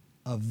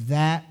of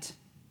that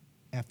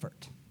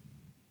effort.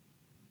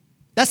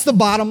 That's the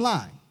bottom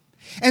line.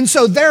 And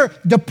so their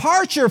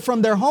departure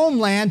from their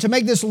homeland to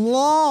make this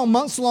long,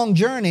 months-long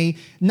journey,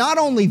 not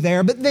only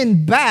there, but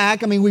then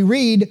back. I mean, we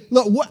read,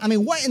 look,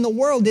 what in the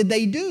world did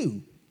they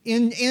do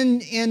in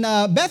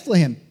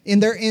Bethlehem,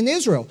 in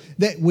Israel?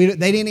 They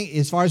didn't,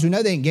 as far as we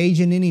know, they engaged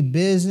in any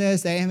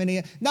business. They didn't have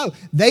any. No,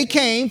 they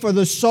came for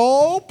the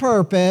sole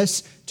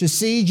purpose to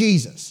see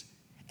Jesus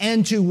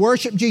and to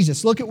worship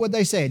Jesus. Look at what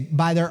they said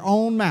by their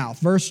own mouth,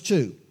 verse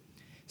 2,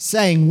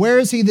 saying, "Where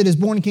is he that is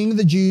born King of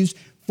the Jews?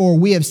 For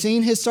we have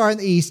seen his star in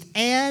the east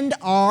and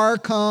are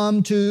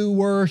come to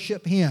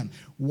worship him."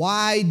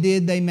 Why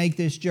did they make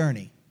this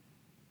journey?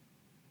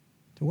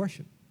 To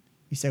worship.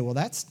 You say, well,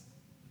 that's...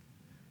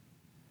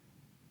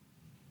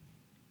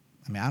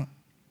 I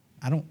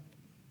don't...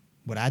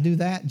 Would I do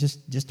that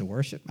just to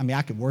worship? I mean,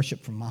 I could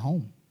worship from my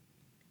home.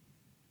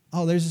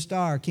 Oh, there's a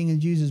star. King of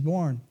the Jews is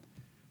born.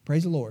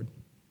 Praise the Lord.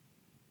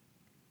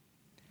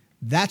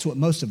 That's what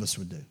most of us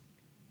would do.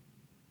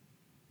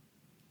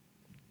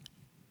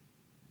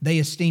 They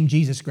esteemed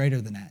Jesus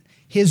greater than that.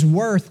 His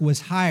worth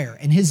was higher,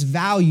 and his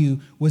value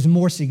was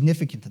more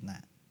significant than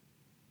that.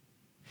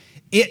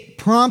 It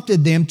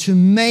prompted them to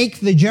make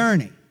the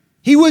journey.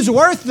 He was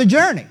worth the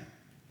journey.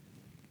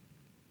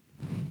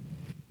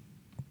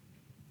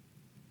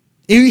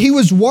 He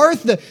was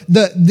worth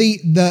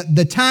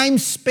the time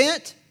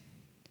spent.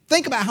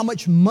 Think about how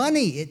much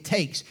money it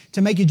takes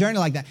to make a journey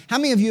like that. How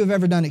many of you have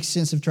ever done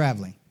extensive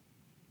traveling?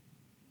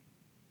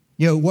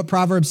 You know what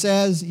Proverbs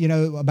says,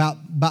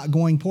 about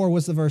going poor?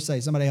 What's the verse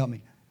say? Somebody help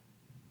me.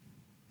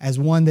 As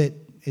one that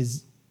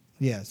is,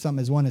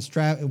 one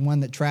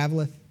that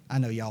traveleth. I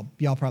know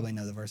y'all probably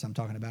know the verse I'm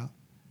talking about.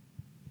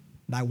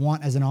 Thy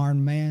want as an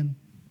armed man.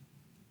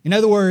 In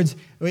other words,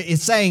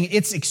 it's saying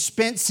it's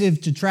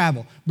expensive to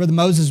travel. Brother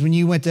Moses, when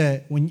you went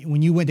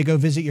to go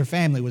visit your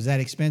family, was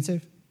that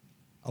expensive?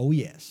 Oh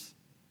yes.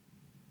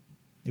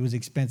 It was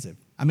expensive.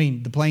 I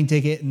mean, the plane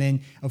ticket, and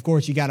then, of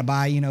course, you got to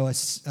buy, a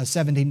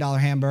 $17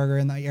 hamburger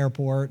in the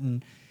airport.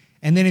 And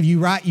then if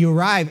you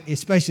arrive,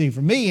 especially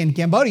for me in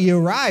Cambodia, you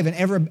arrive and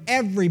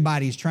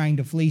everybody's trying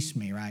to fleece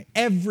me, right?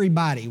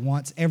 Everybody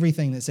wants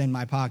everything that's in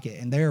my pocket,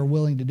 and they're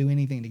willing to do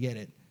anything to get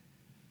it.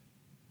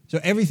 So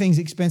everything's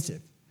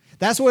expensive.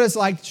 That's what it's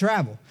like to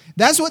travel.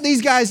 That's what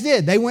these guys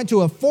did. They went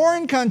to a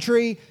foreign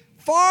country,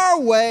 far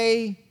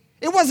away.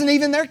 It wasn't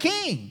even their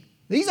king.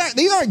 These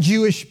aren't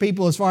Jewish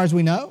people as far as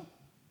we know.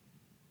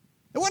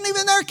 It wasn't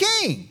even their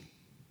king.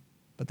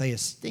 But they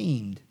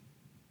esteemed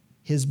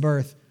his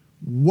birth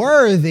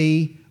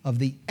worthy of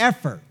the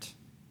effort.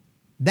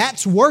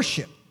 That's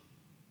worship.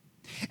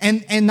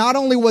 And not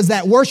only was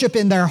that worship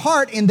in their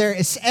heart, in their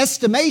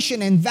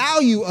estimation and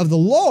value of the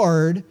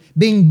Lord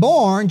being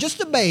born, just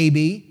a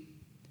baby,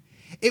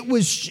 it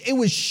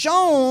was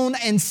shown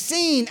and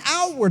seen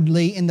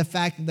outwardly in the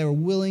fact that they were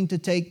willing to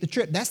take the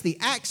trip. That's the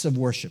acts of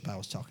worship I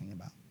was talking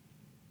about.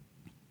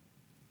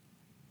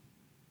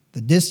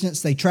 The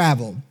distance they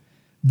traveled,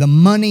 the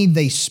money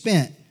they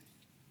spent,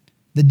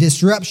 the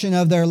disruption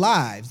of their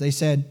lives. They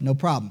said, no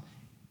problem.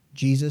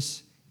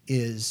 Jesus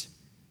is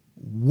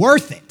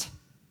worth it.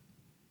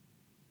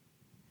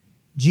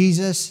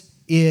 Jesus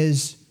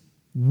is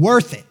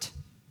worth it.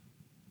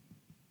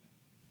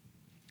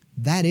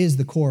 That is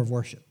the core of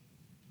worship.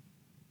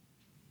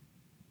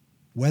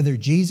 Whether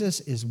Jesus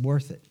is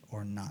worth it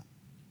or not.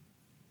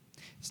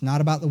 It's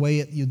not about the way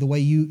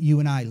you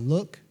and I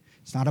look.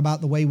 It's not about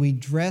the way we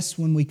dress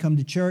when we come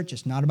to church.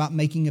 It's not about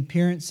making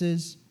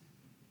appearances.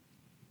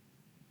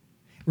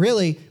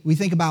 Really, we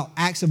think about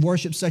acts of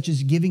worship such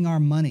as giving our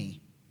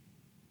money,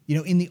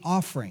 in the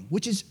offering,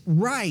 which is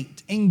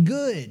right and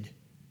good.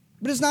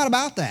 But it's not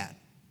about that.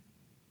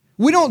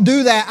 We don't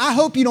do that. I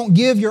hope you don't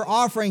give your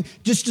offering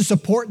just to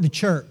support the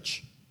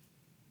church.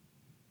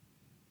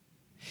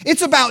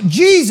 It's about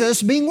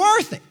Jesus being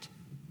worth it.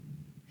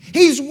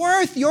 He's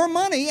worth your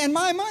money and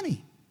my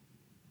money.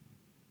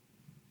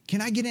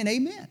 Can I get an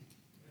amen?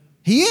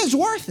 He is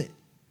worth it.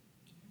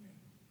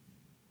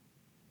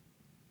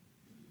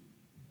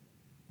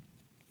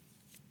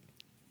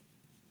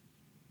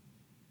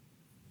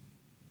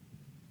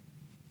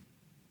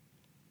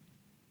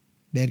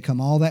 They had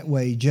come all that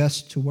way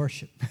just to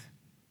worship.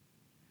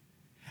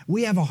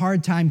 We have a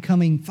hard time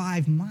coming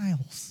 5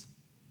 miles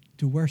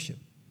to worship.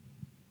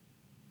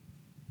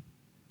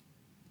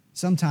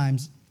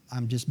 Sometimes,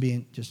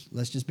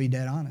 let's just be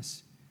dead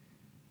honest.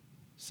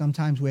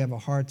 Sometimes we have a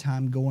hard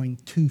time going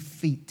 2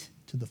 feet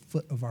to the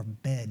foot of our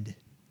bed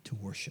to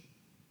worship.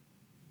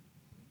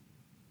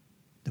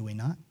 Do we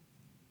not?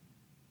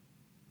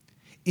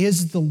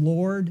 Is the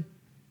Lord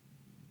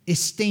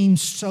esteemed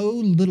so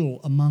little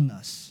among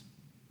us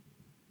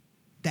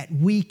that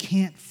we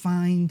can't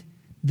find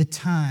the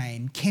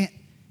time, can't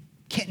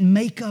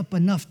make up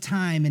enough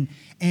time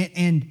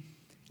and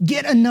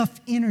get enough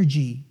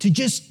energy to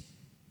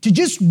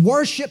just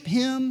worship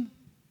Him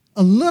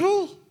a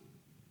little?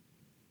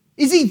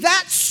 Is He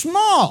that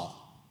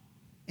small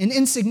and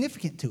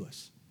insignificant to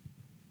us?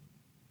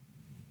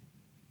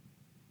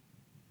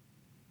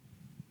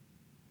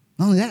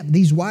 Not only that,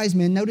 these wise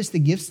men, notice the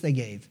gifts they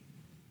gave.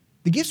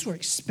 The gifts were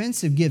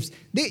expensive gifts.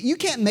 You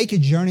can't make a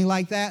journey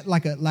like that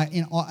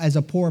as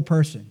a poor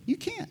person. You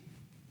can't.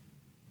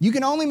 You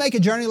can only make a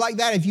journey like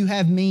that if you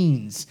have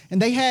means.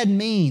 And they had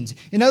means.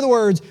 In other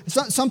words,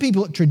 some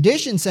people,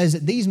 tradition says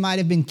that these might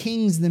have been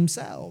kings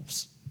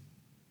themselves.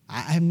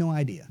 I have no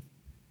idea.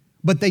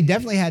 But they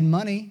definitely had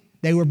money.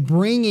 They were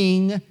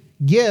bringing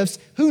gifts.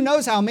 Who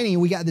knows how many?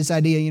 We got this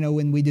idea,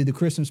 when we do the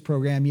Christmas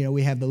program,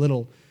 we have the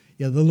little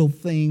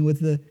thing with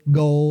the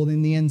gold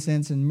and the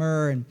incense and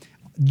myrrh, and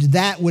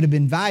that would have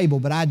been valuable,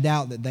 but I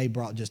doubt that they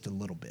brought just a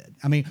little bit.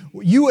 I mean,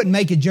 you wouldn't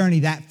make a journey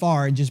that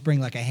far and just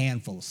bring like a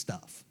handful of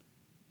stuff.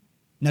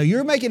 No,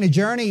 you're making a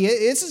journey.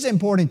 This is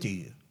important to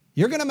you.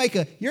 You're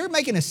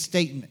making a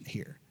statement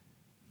here.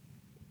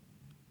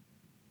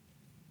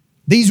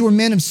 These were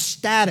men of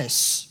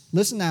status.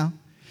 Listen now.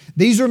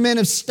 These were men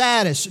of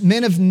status,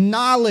 men of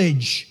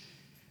knowledge,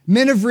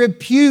 men of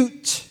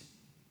repute.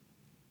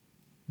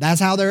 That's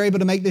how they're able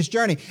to make this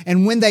journey.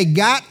 And when they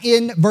got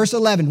in, verse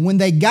 11, when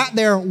they got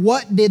there,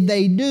 what did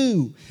they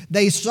do?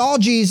 They saw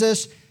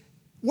Jesus.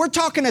 We're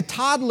talking a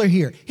toddler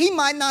here. He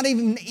might not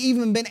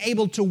even been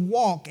able to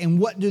walk. And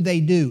what do?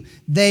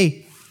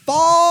 They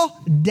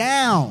fall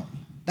down.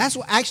 That's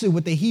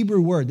what the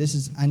Hebrew word,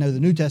 I know the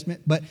New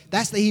Testament, but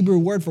that's the Hebrew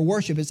word for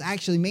worship. It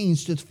actually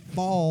means to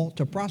fall,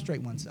 to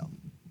prostrate oneself.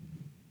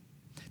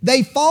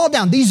 They fall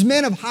down. These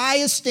men of high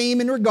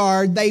esteem and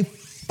regard, they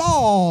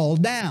fall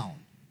down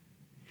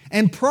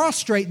and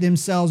prostrate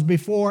themselves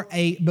before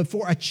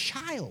a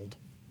child.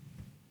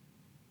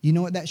 You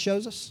know what that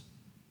shows us?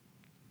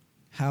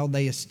 How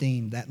they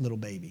esteemed that little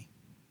baby.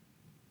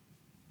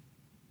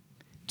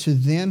 To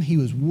them, he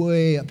was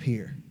way up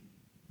here.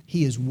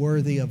 He is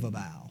worthy of a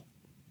bow,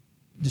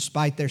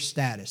 despite their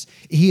status.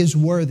 He is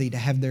worthy to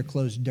have their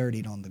clothes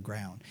dirtied on the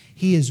ground.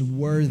 He is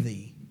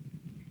worthy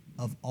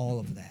of all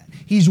of that.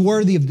 He's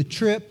worthy of the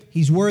trip.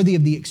 He's worthy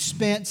of the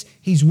expense.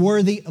 He's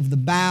worthy of the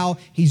bow.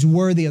 He's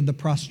worthy of the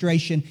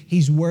prostration.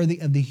 He's worthy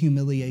of the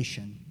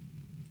humiliation.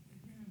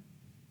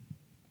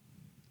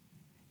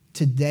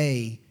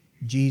 Today,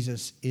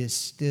 Jesus is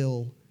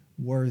still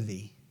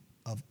worthy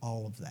of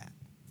all of that.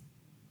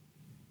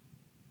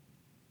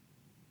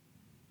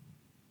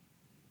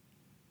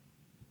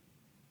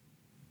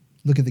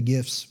 Look at the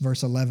gifts,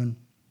 verse 11.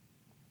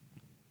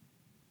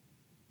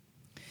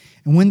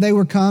 And when they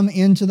were come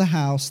into the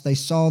house, they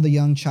saw the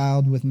young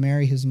child with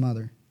Mary his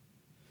mother,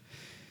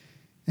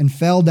 and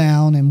fell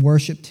down and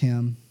worshipped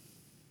him.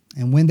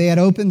 And when they had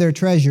opened their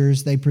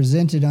treasures, they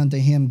presented unto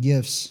him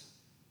gifts,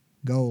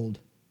 gold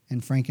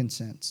and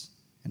frankincense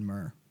and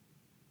myrrh.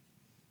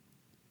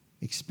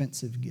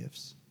 Expensive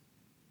gifts.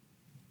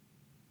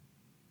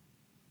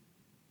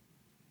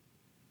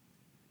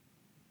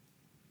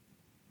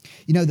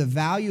 The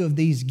value of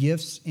these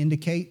gifts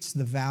indicates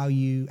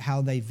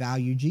how they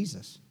value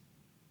Jesus.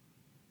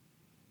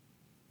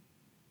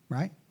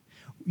 Right?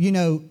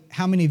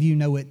 How many of you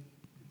know what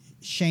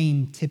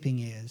shame tipping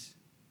is?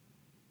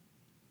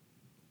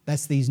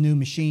 That's these new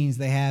machines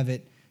they have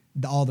at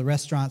all the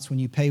restaurants when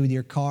you pay with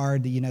your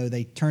card.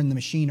 They turn the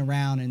machine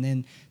around and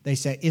then they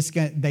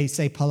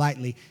say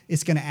politely,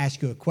 it's going to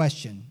ask you a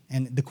question.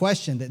 And the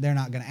question that they're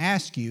not going to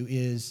ask you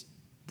is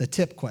the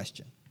tip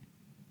question.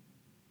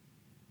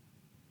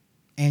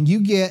 And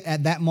you get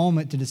at that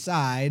moment to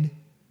decide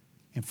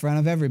in front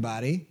of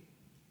everybody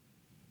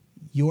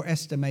your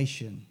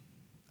estimation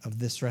of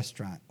this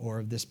restaurant or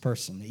of this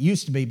person. It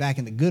used to be back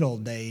in the good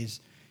old days,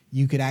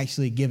 you could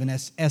actually give an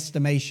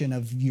estimation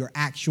of your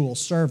actual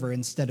server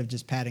instead of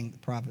just patting the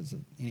profits.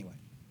 Anyway,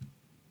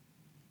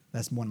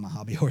 that's one of my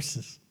hobby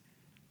horses.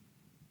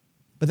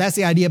 But that's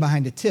the idea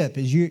behind a tip,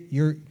 is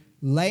you're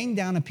laying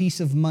down a piece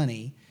of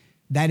money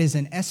that is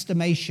an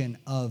estimation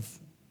of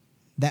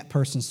that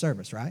person's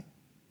service, right?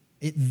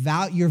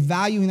 You're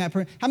valuing that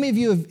person. How many of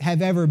you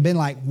have ever been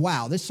like,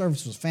 wow, this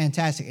service was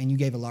fantastic, and you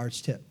gave a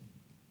large tip?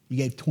 You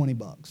gave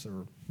 $20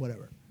 or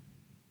whatever,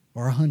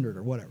 or 100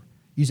 or whatever.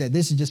 You said,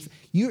 this is just,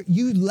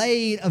 you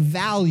laid a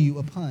value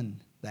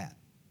upon that.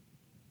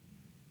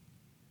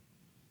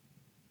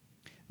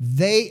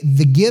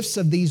 The gifts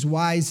of these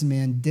wise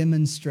men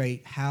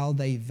demonstrate how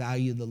they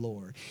value the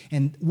Lord.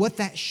 And what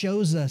that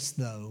shows us,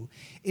 though,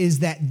 is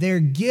that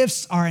their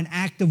gifts are an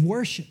act of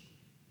worship.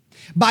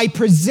 By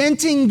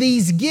presenting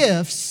these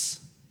gifts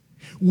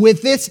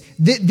with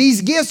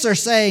these gifts are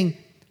saying,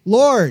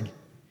 Lord,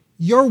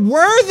 you're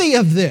worthy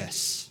of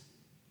this.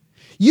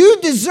 You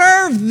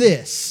deserve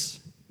this.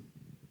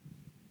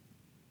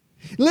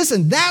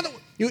 Listen,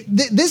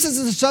 this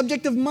is the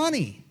subject of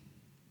money.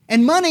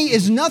 And money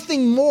is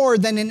nothing more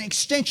than an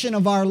extension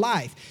of our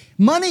life.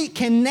 Money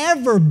can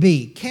never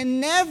be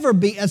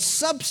a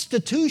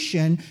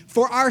substitution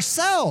for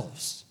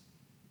ourselves.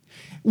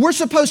 We're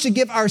supposed to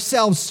give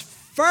ourselves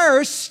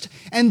first,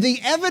 and the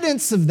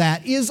evidence of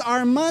that is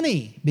our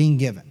money being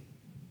given.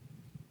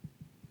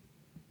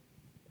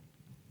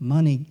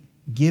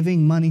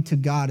 Giving money to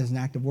God is an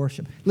act of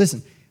worship.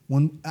 Listen,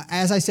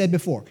 As I said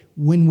before,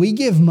 when we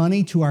give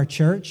money to our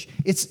church,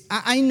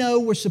 I know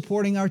we're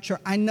supporting our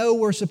church. I know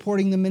we're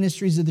supporting the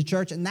ministries of the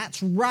church, and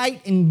that's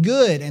right and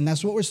good, and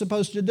that's what we're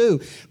supposed to do.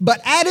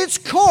 But at its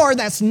core,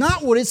 that's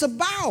not what it's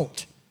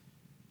about.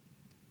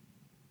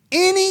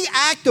 Any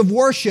act of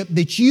worship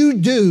that you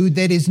do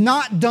that is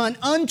not done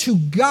unto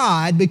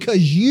God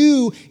because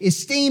you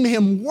esteem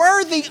Him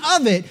worthy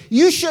of it,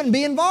 you shouldn't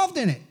be involved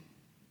in it.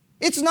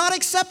 It's not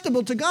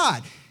acceptable to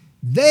God.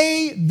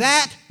 They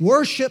that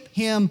worship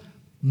Him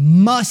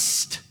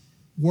must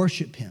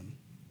worship Him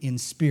in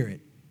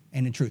spirit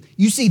and in truth.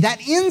 You see,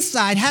 that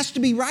inside has to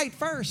be right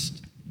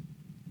first.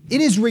 It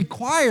is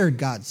required,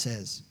 God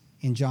says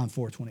in John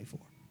 4:24.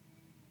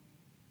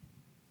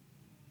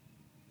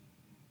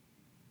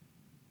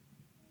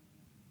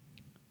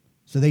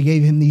 So they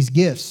gave Him these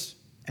gifts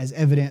as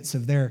evidence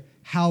of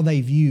how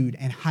they viewed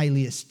and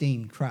highly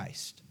esteemed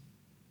Christ.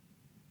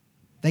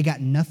 They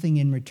got nothing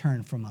in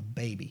return from a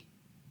baby.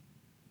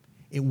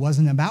 It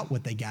wasn't about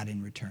what they got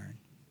in return.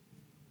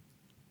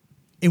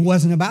 It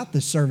wasn't about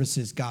the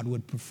services God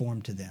would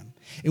perform to them.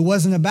 It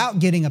wasn't about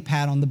getting a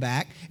pat on the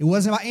back. It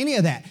wasn't about any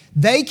of that.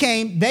 They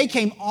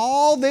came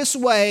all this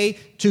way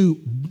to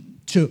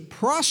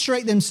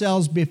prostrate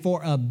themselves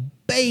before a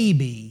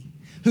baby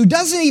who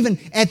doesn't even,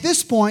 at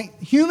this point,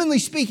 humanly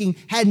speaking,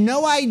 had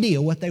no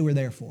idea what they were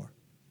there for.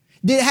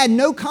 Had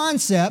no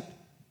concept.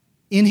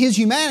 In His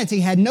humanity,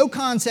 had no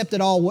concept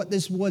at all what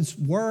this was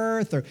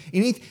worth or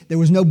anything. There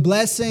was no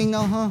blessing,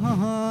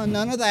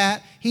 none of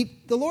that.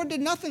 The Lord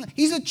did nothing.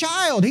 He's a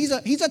child. He's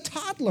a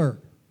toddler.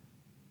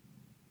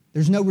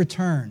 There's no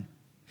return.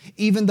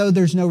 Even though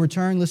there's no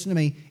return, listen to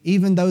me,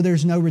 even though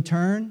there's no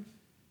return,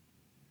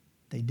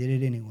 they did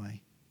it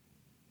anyway.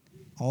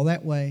 All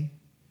that way,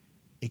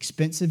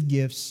 expensive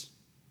gifts.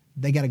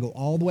 They got to go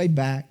all the way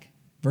back.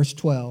 Verse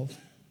 12.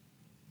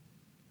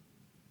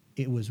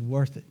 It was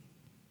worth it.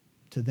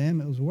 To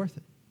them, it was worth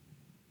it.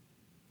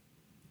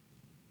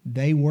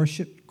 They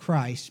worshiped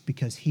Christ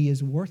because He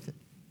is worth it.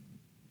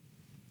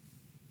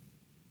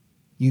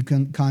 You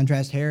can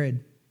contrast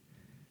Herod,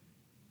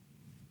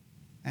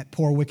 that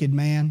poor wicked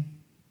man.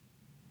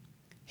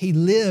 He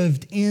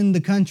lived in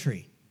the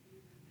country,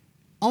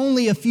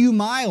 only a few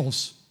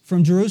miles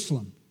from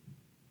Jerusalem.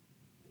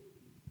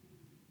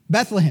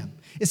 Bethlehem.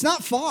 It's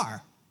not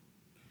far.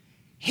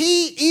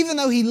 Even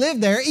though he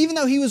lived there, even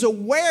though he was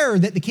aware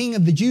that the King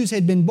of the Jews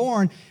had been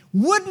born,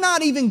 would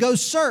not even go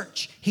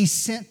search. He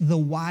sent the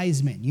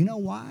wise men. You know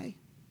why?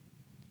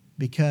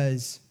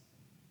 Because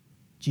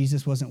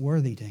Jesus wasn't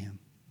worthy to him.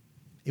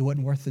 It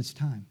wasn't worth his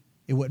time.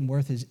 It wasn't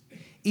worth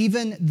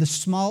even the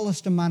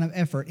smallest amount of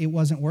effort, it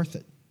wasn't worth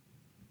it.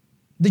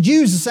 The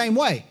Jews the same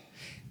way.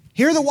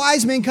 Here the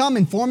wise men come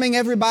informing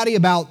everybody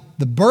about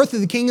the birth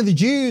of the King of the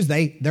Jews.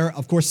 They're,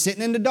 of course,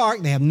 sitting in the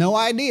dark. They have no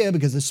idea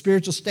because the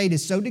spiritual state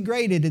is so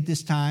degraded at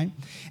this time.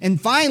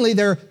 And finally,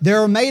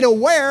 they're made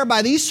aware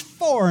by these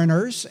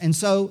foreigners. And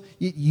so,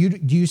 do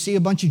you see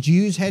a bunch of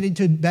Jews headed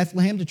to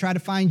Bethlehem to try to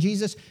find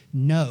Jesus?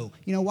 No.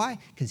 You know why?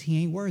 Because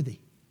He ain't worthy.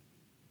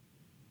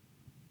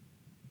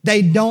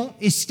 They don't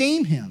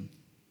esteem Him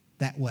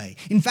that way.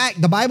 In fact,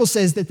 the Bible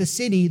says that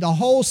the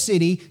whole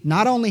city,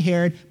 not only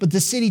Herod, but the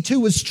city too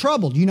was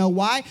troubled. You know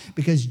why?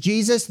 Because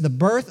Jesus, the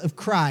birth of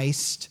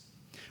Christ,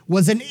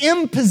 was an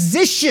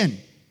imposition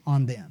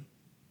on them.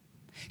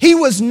 He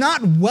was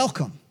not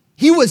welcome.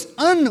 He was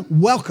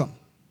unwelcome.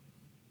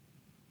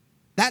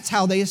 That's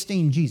how they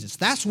esteemed Jesus.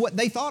 That's what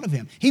they thought of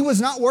Him. He was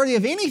not worthy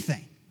of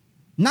anything,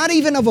 not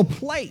even of a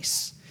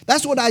place.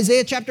 That's what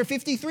Isaiah chapter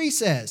 53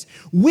 says.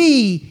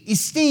 We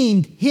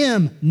esteemed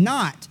Him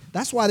not.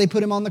 That's why they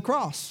put Him on the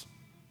cross.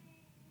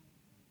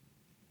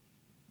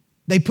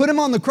 They put Him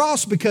on the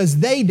cross because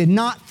they did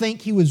not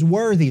think He was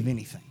worthy of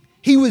anything.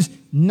 He was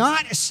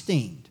not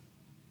esteemed.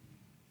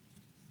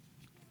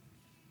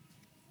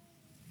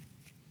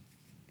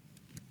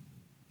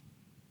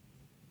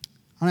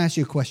 I want to ask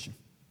you a question.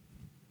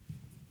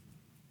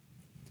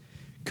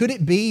 Could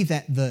it be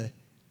that the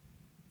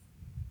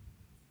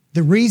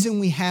reason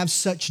we have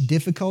such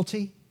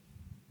difficulty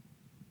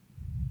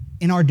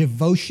in our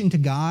devotion to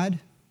God,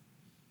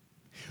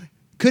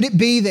 could it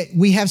be that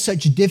we have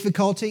such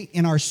difficulty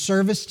in our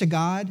service to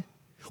God?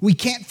 We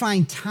can't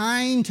find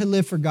time to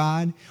live for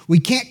God. We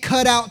can't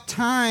cut out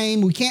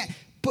time. We can't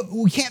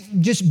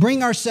just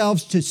bring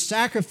ourselves to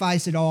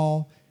sacrifice it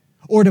all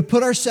or to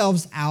put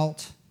ourselves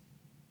out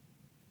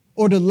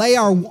or to lay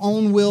our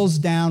own wills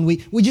down.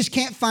 We just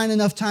can't find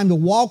enough time to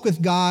walk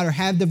with God or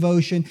have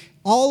devotion.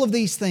 All of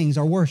these things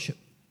are worship.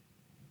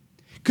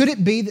 Could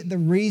it be that the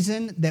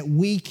reason that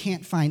we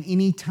can't find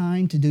any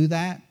time to do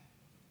that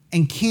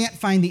and can't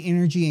find the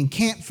energy and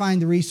can't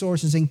find the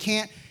resources and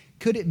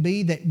could it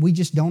be that we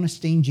just don't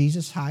esteem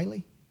Jesus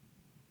highly?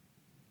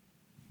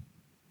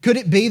 Could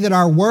it be that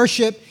our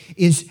worship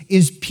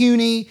is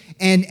puny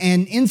and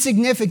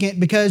insignificant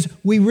because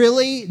we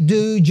really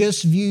do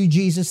just view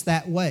Jesus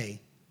that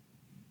way?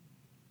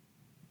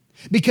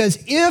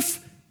 Because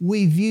if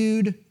we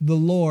viewed the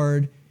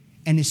Lord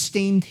and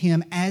esteemed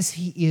Him as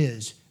He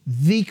is,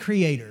 the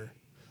Creator,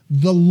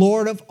 the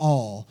Lord of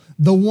all,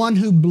 the one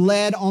who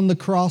bled on the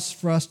cross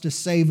for us to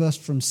save us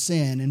from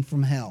sin and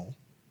from hell,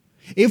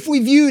 if we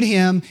viewed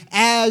him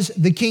as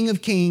the King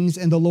of Kings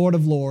and the Lord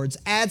of Lords,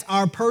 as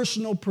our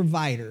personal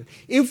provider,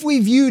 if we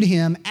viewed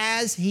him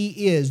as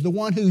he is, the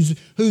one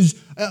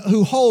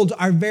who holds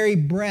our very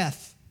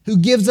breath, who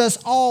gives us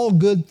all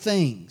good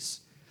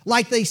things,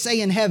 like they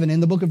say in heaven in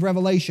the book of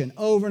Revelation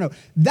over and over,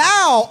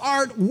 thou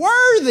art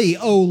worthy,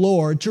 O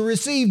Lord, to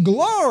receive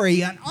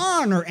glory and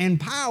honor and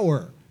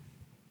power.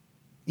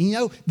 You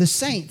know, the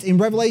saints in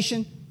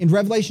Revelation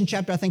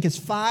chapter, I think it's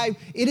 5,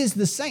 it is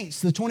the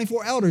saints, the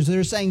 24 elders that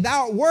are saying,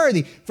 thou art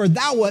worthy, for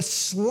thou wast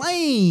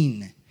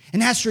slain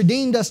and hast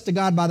redeemed us to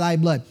God by thy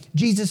blood.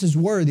 Jesus is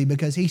worthy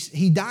because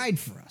he died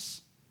for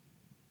us.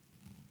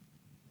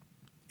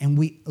 And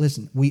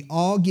we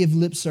all give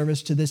lip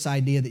service to this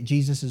idea that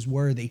Jesus is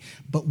worthy,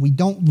 but we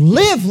don't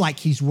live like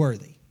he's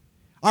worthy.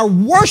 Our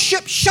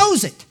worship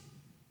shows it.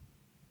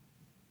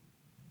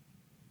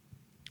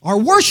 Our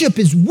worship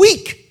is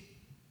weak.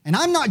 And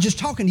I'm not just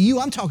talking to you,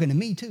 I'm talking to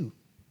me too.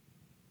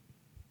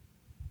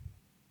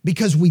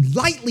 Because we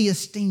lightly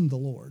esteem the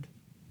Lord.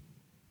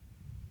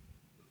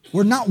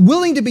 We're not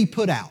willing to be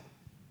put out.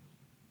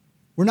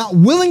 We're not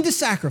willing to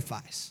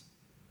sacrifice.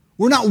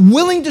 We're not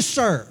willing to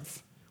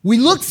serve. We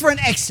look for an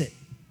exit.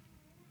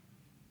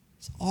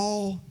 It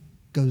all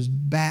goes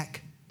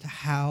back to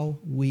how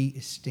we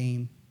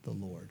esteem the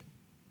Lord.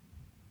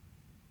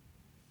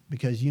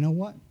 Because you know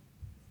what?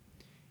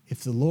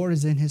 If the Lord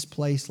is in his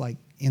place, like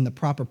in the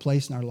proper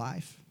place in our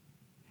life,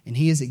 and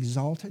he is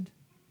exalted,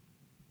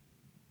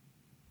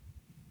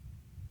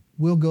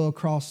 we'll go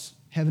across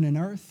heaven and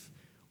earth.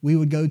 We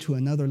would go to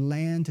another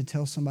land to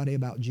tell somebody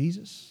about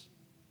Jesus.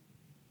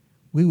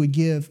 We would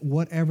give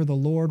whatever the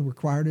Lord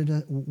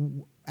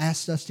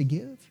asked us to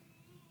give.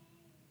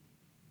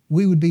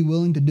 We would be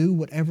willing to do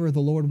whatever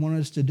the Lord wanted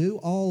us to do.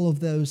 All of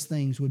those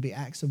things would be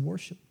acts of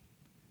worship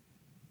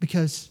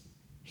because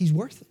he's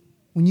worth it.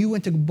 When you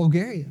went to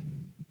Bulgaria,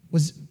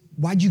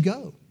 why'd you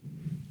go?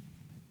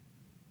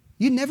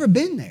 You'd never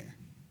been there.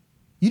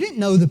 You didn't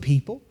know the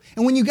people.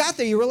 And when you got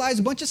there, you realized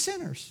a bunch of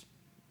sinners.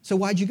 So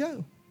why'd you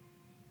go?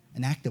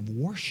 An act of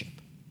worship.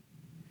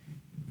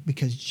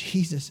 Because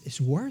Jesus is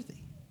worthy.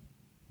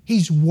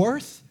 He's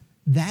worth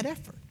that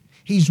effort.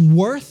 He's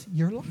worth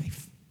your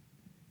life.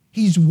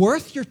 He's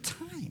worth your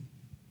time.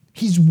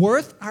 He's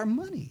worth our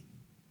money.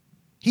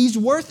 He's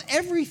worth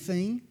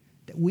everything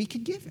that we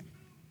could give him.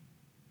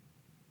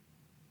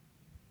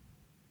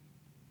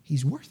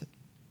 He's worth it.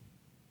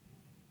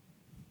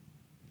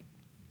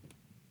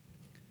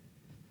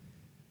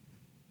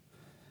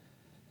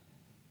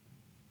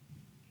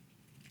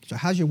 So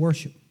how's your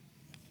worship?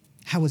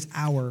 How is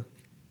our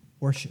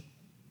worship?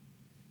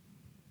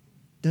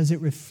 Does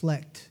it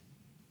reflect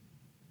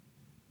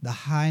the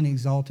high and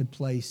exalted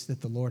place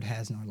that the Lord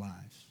has in our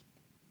lives?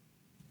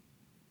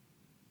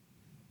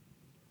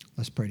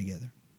 Let's pray together.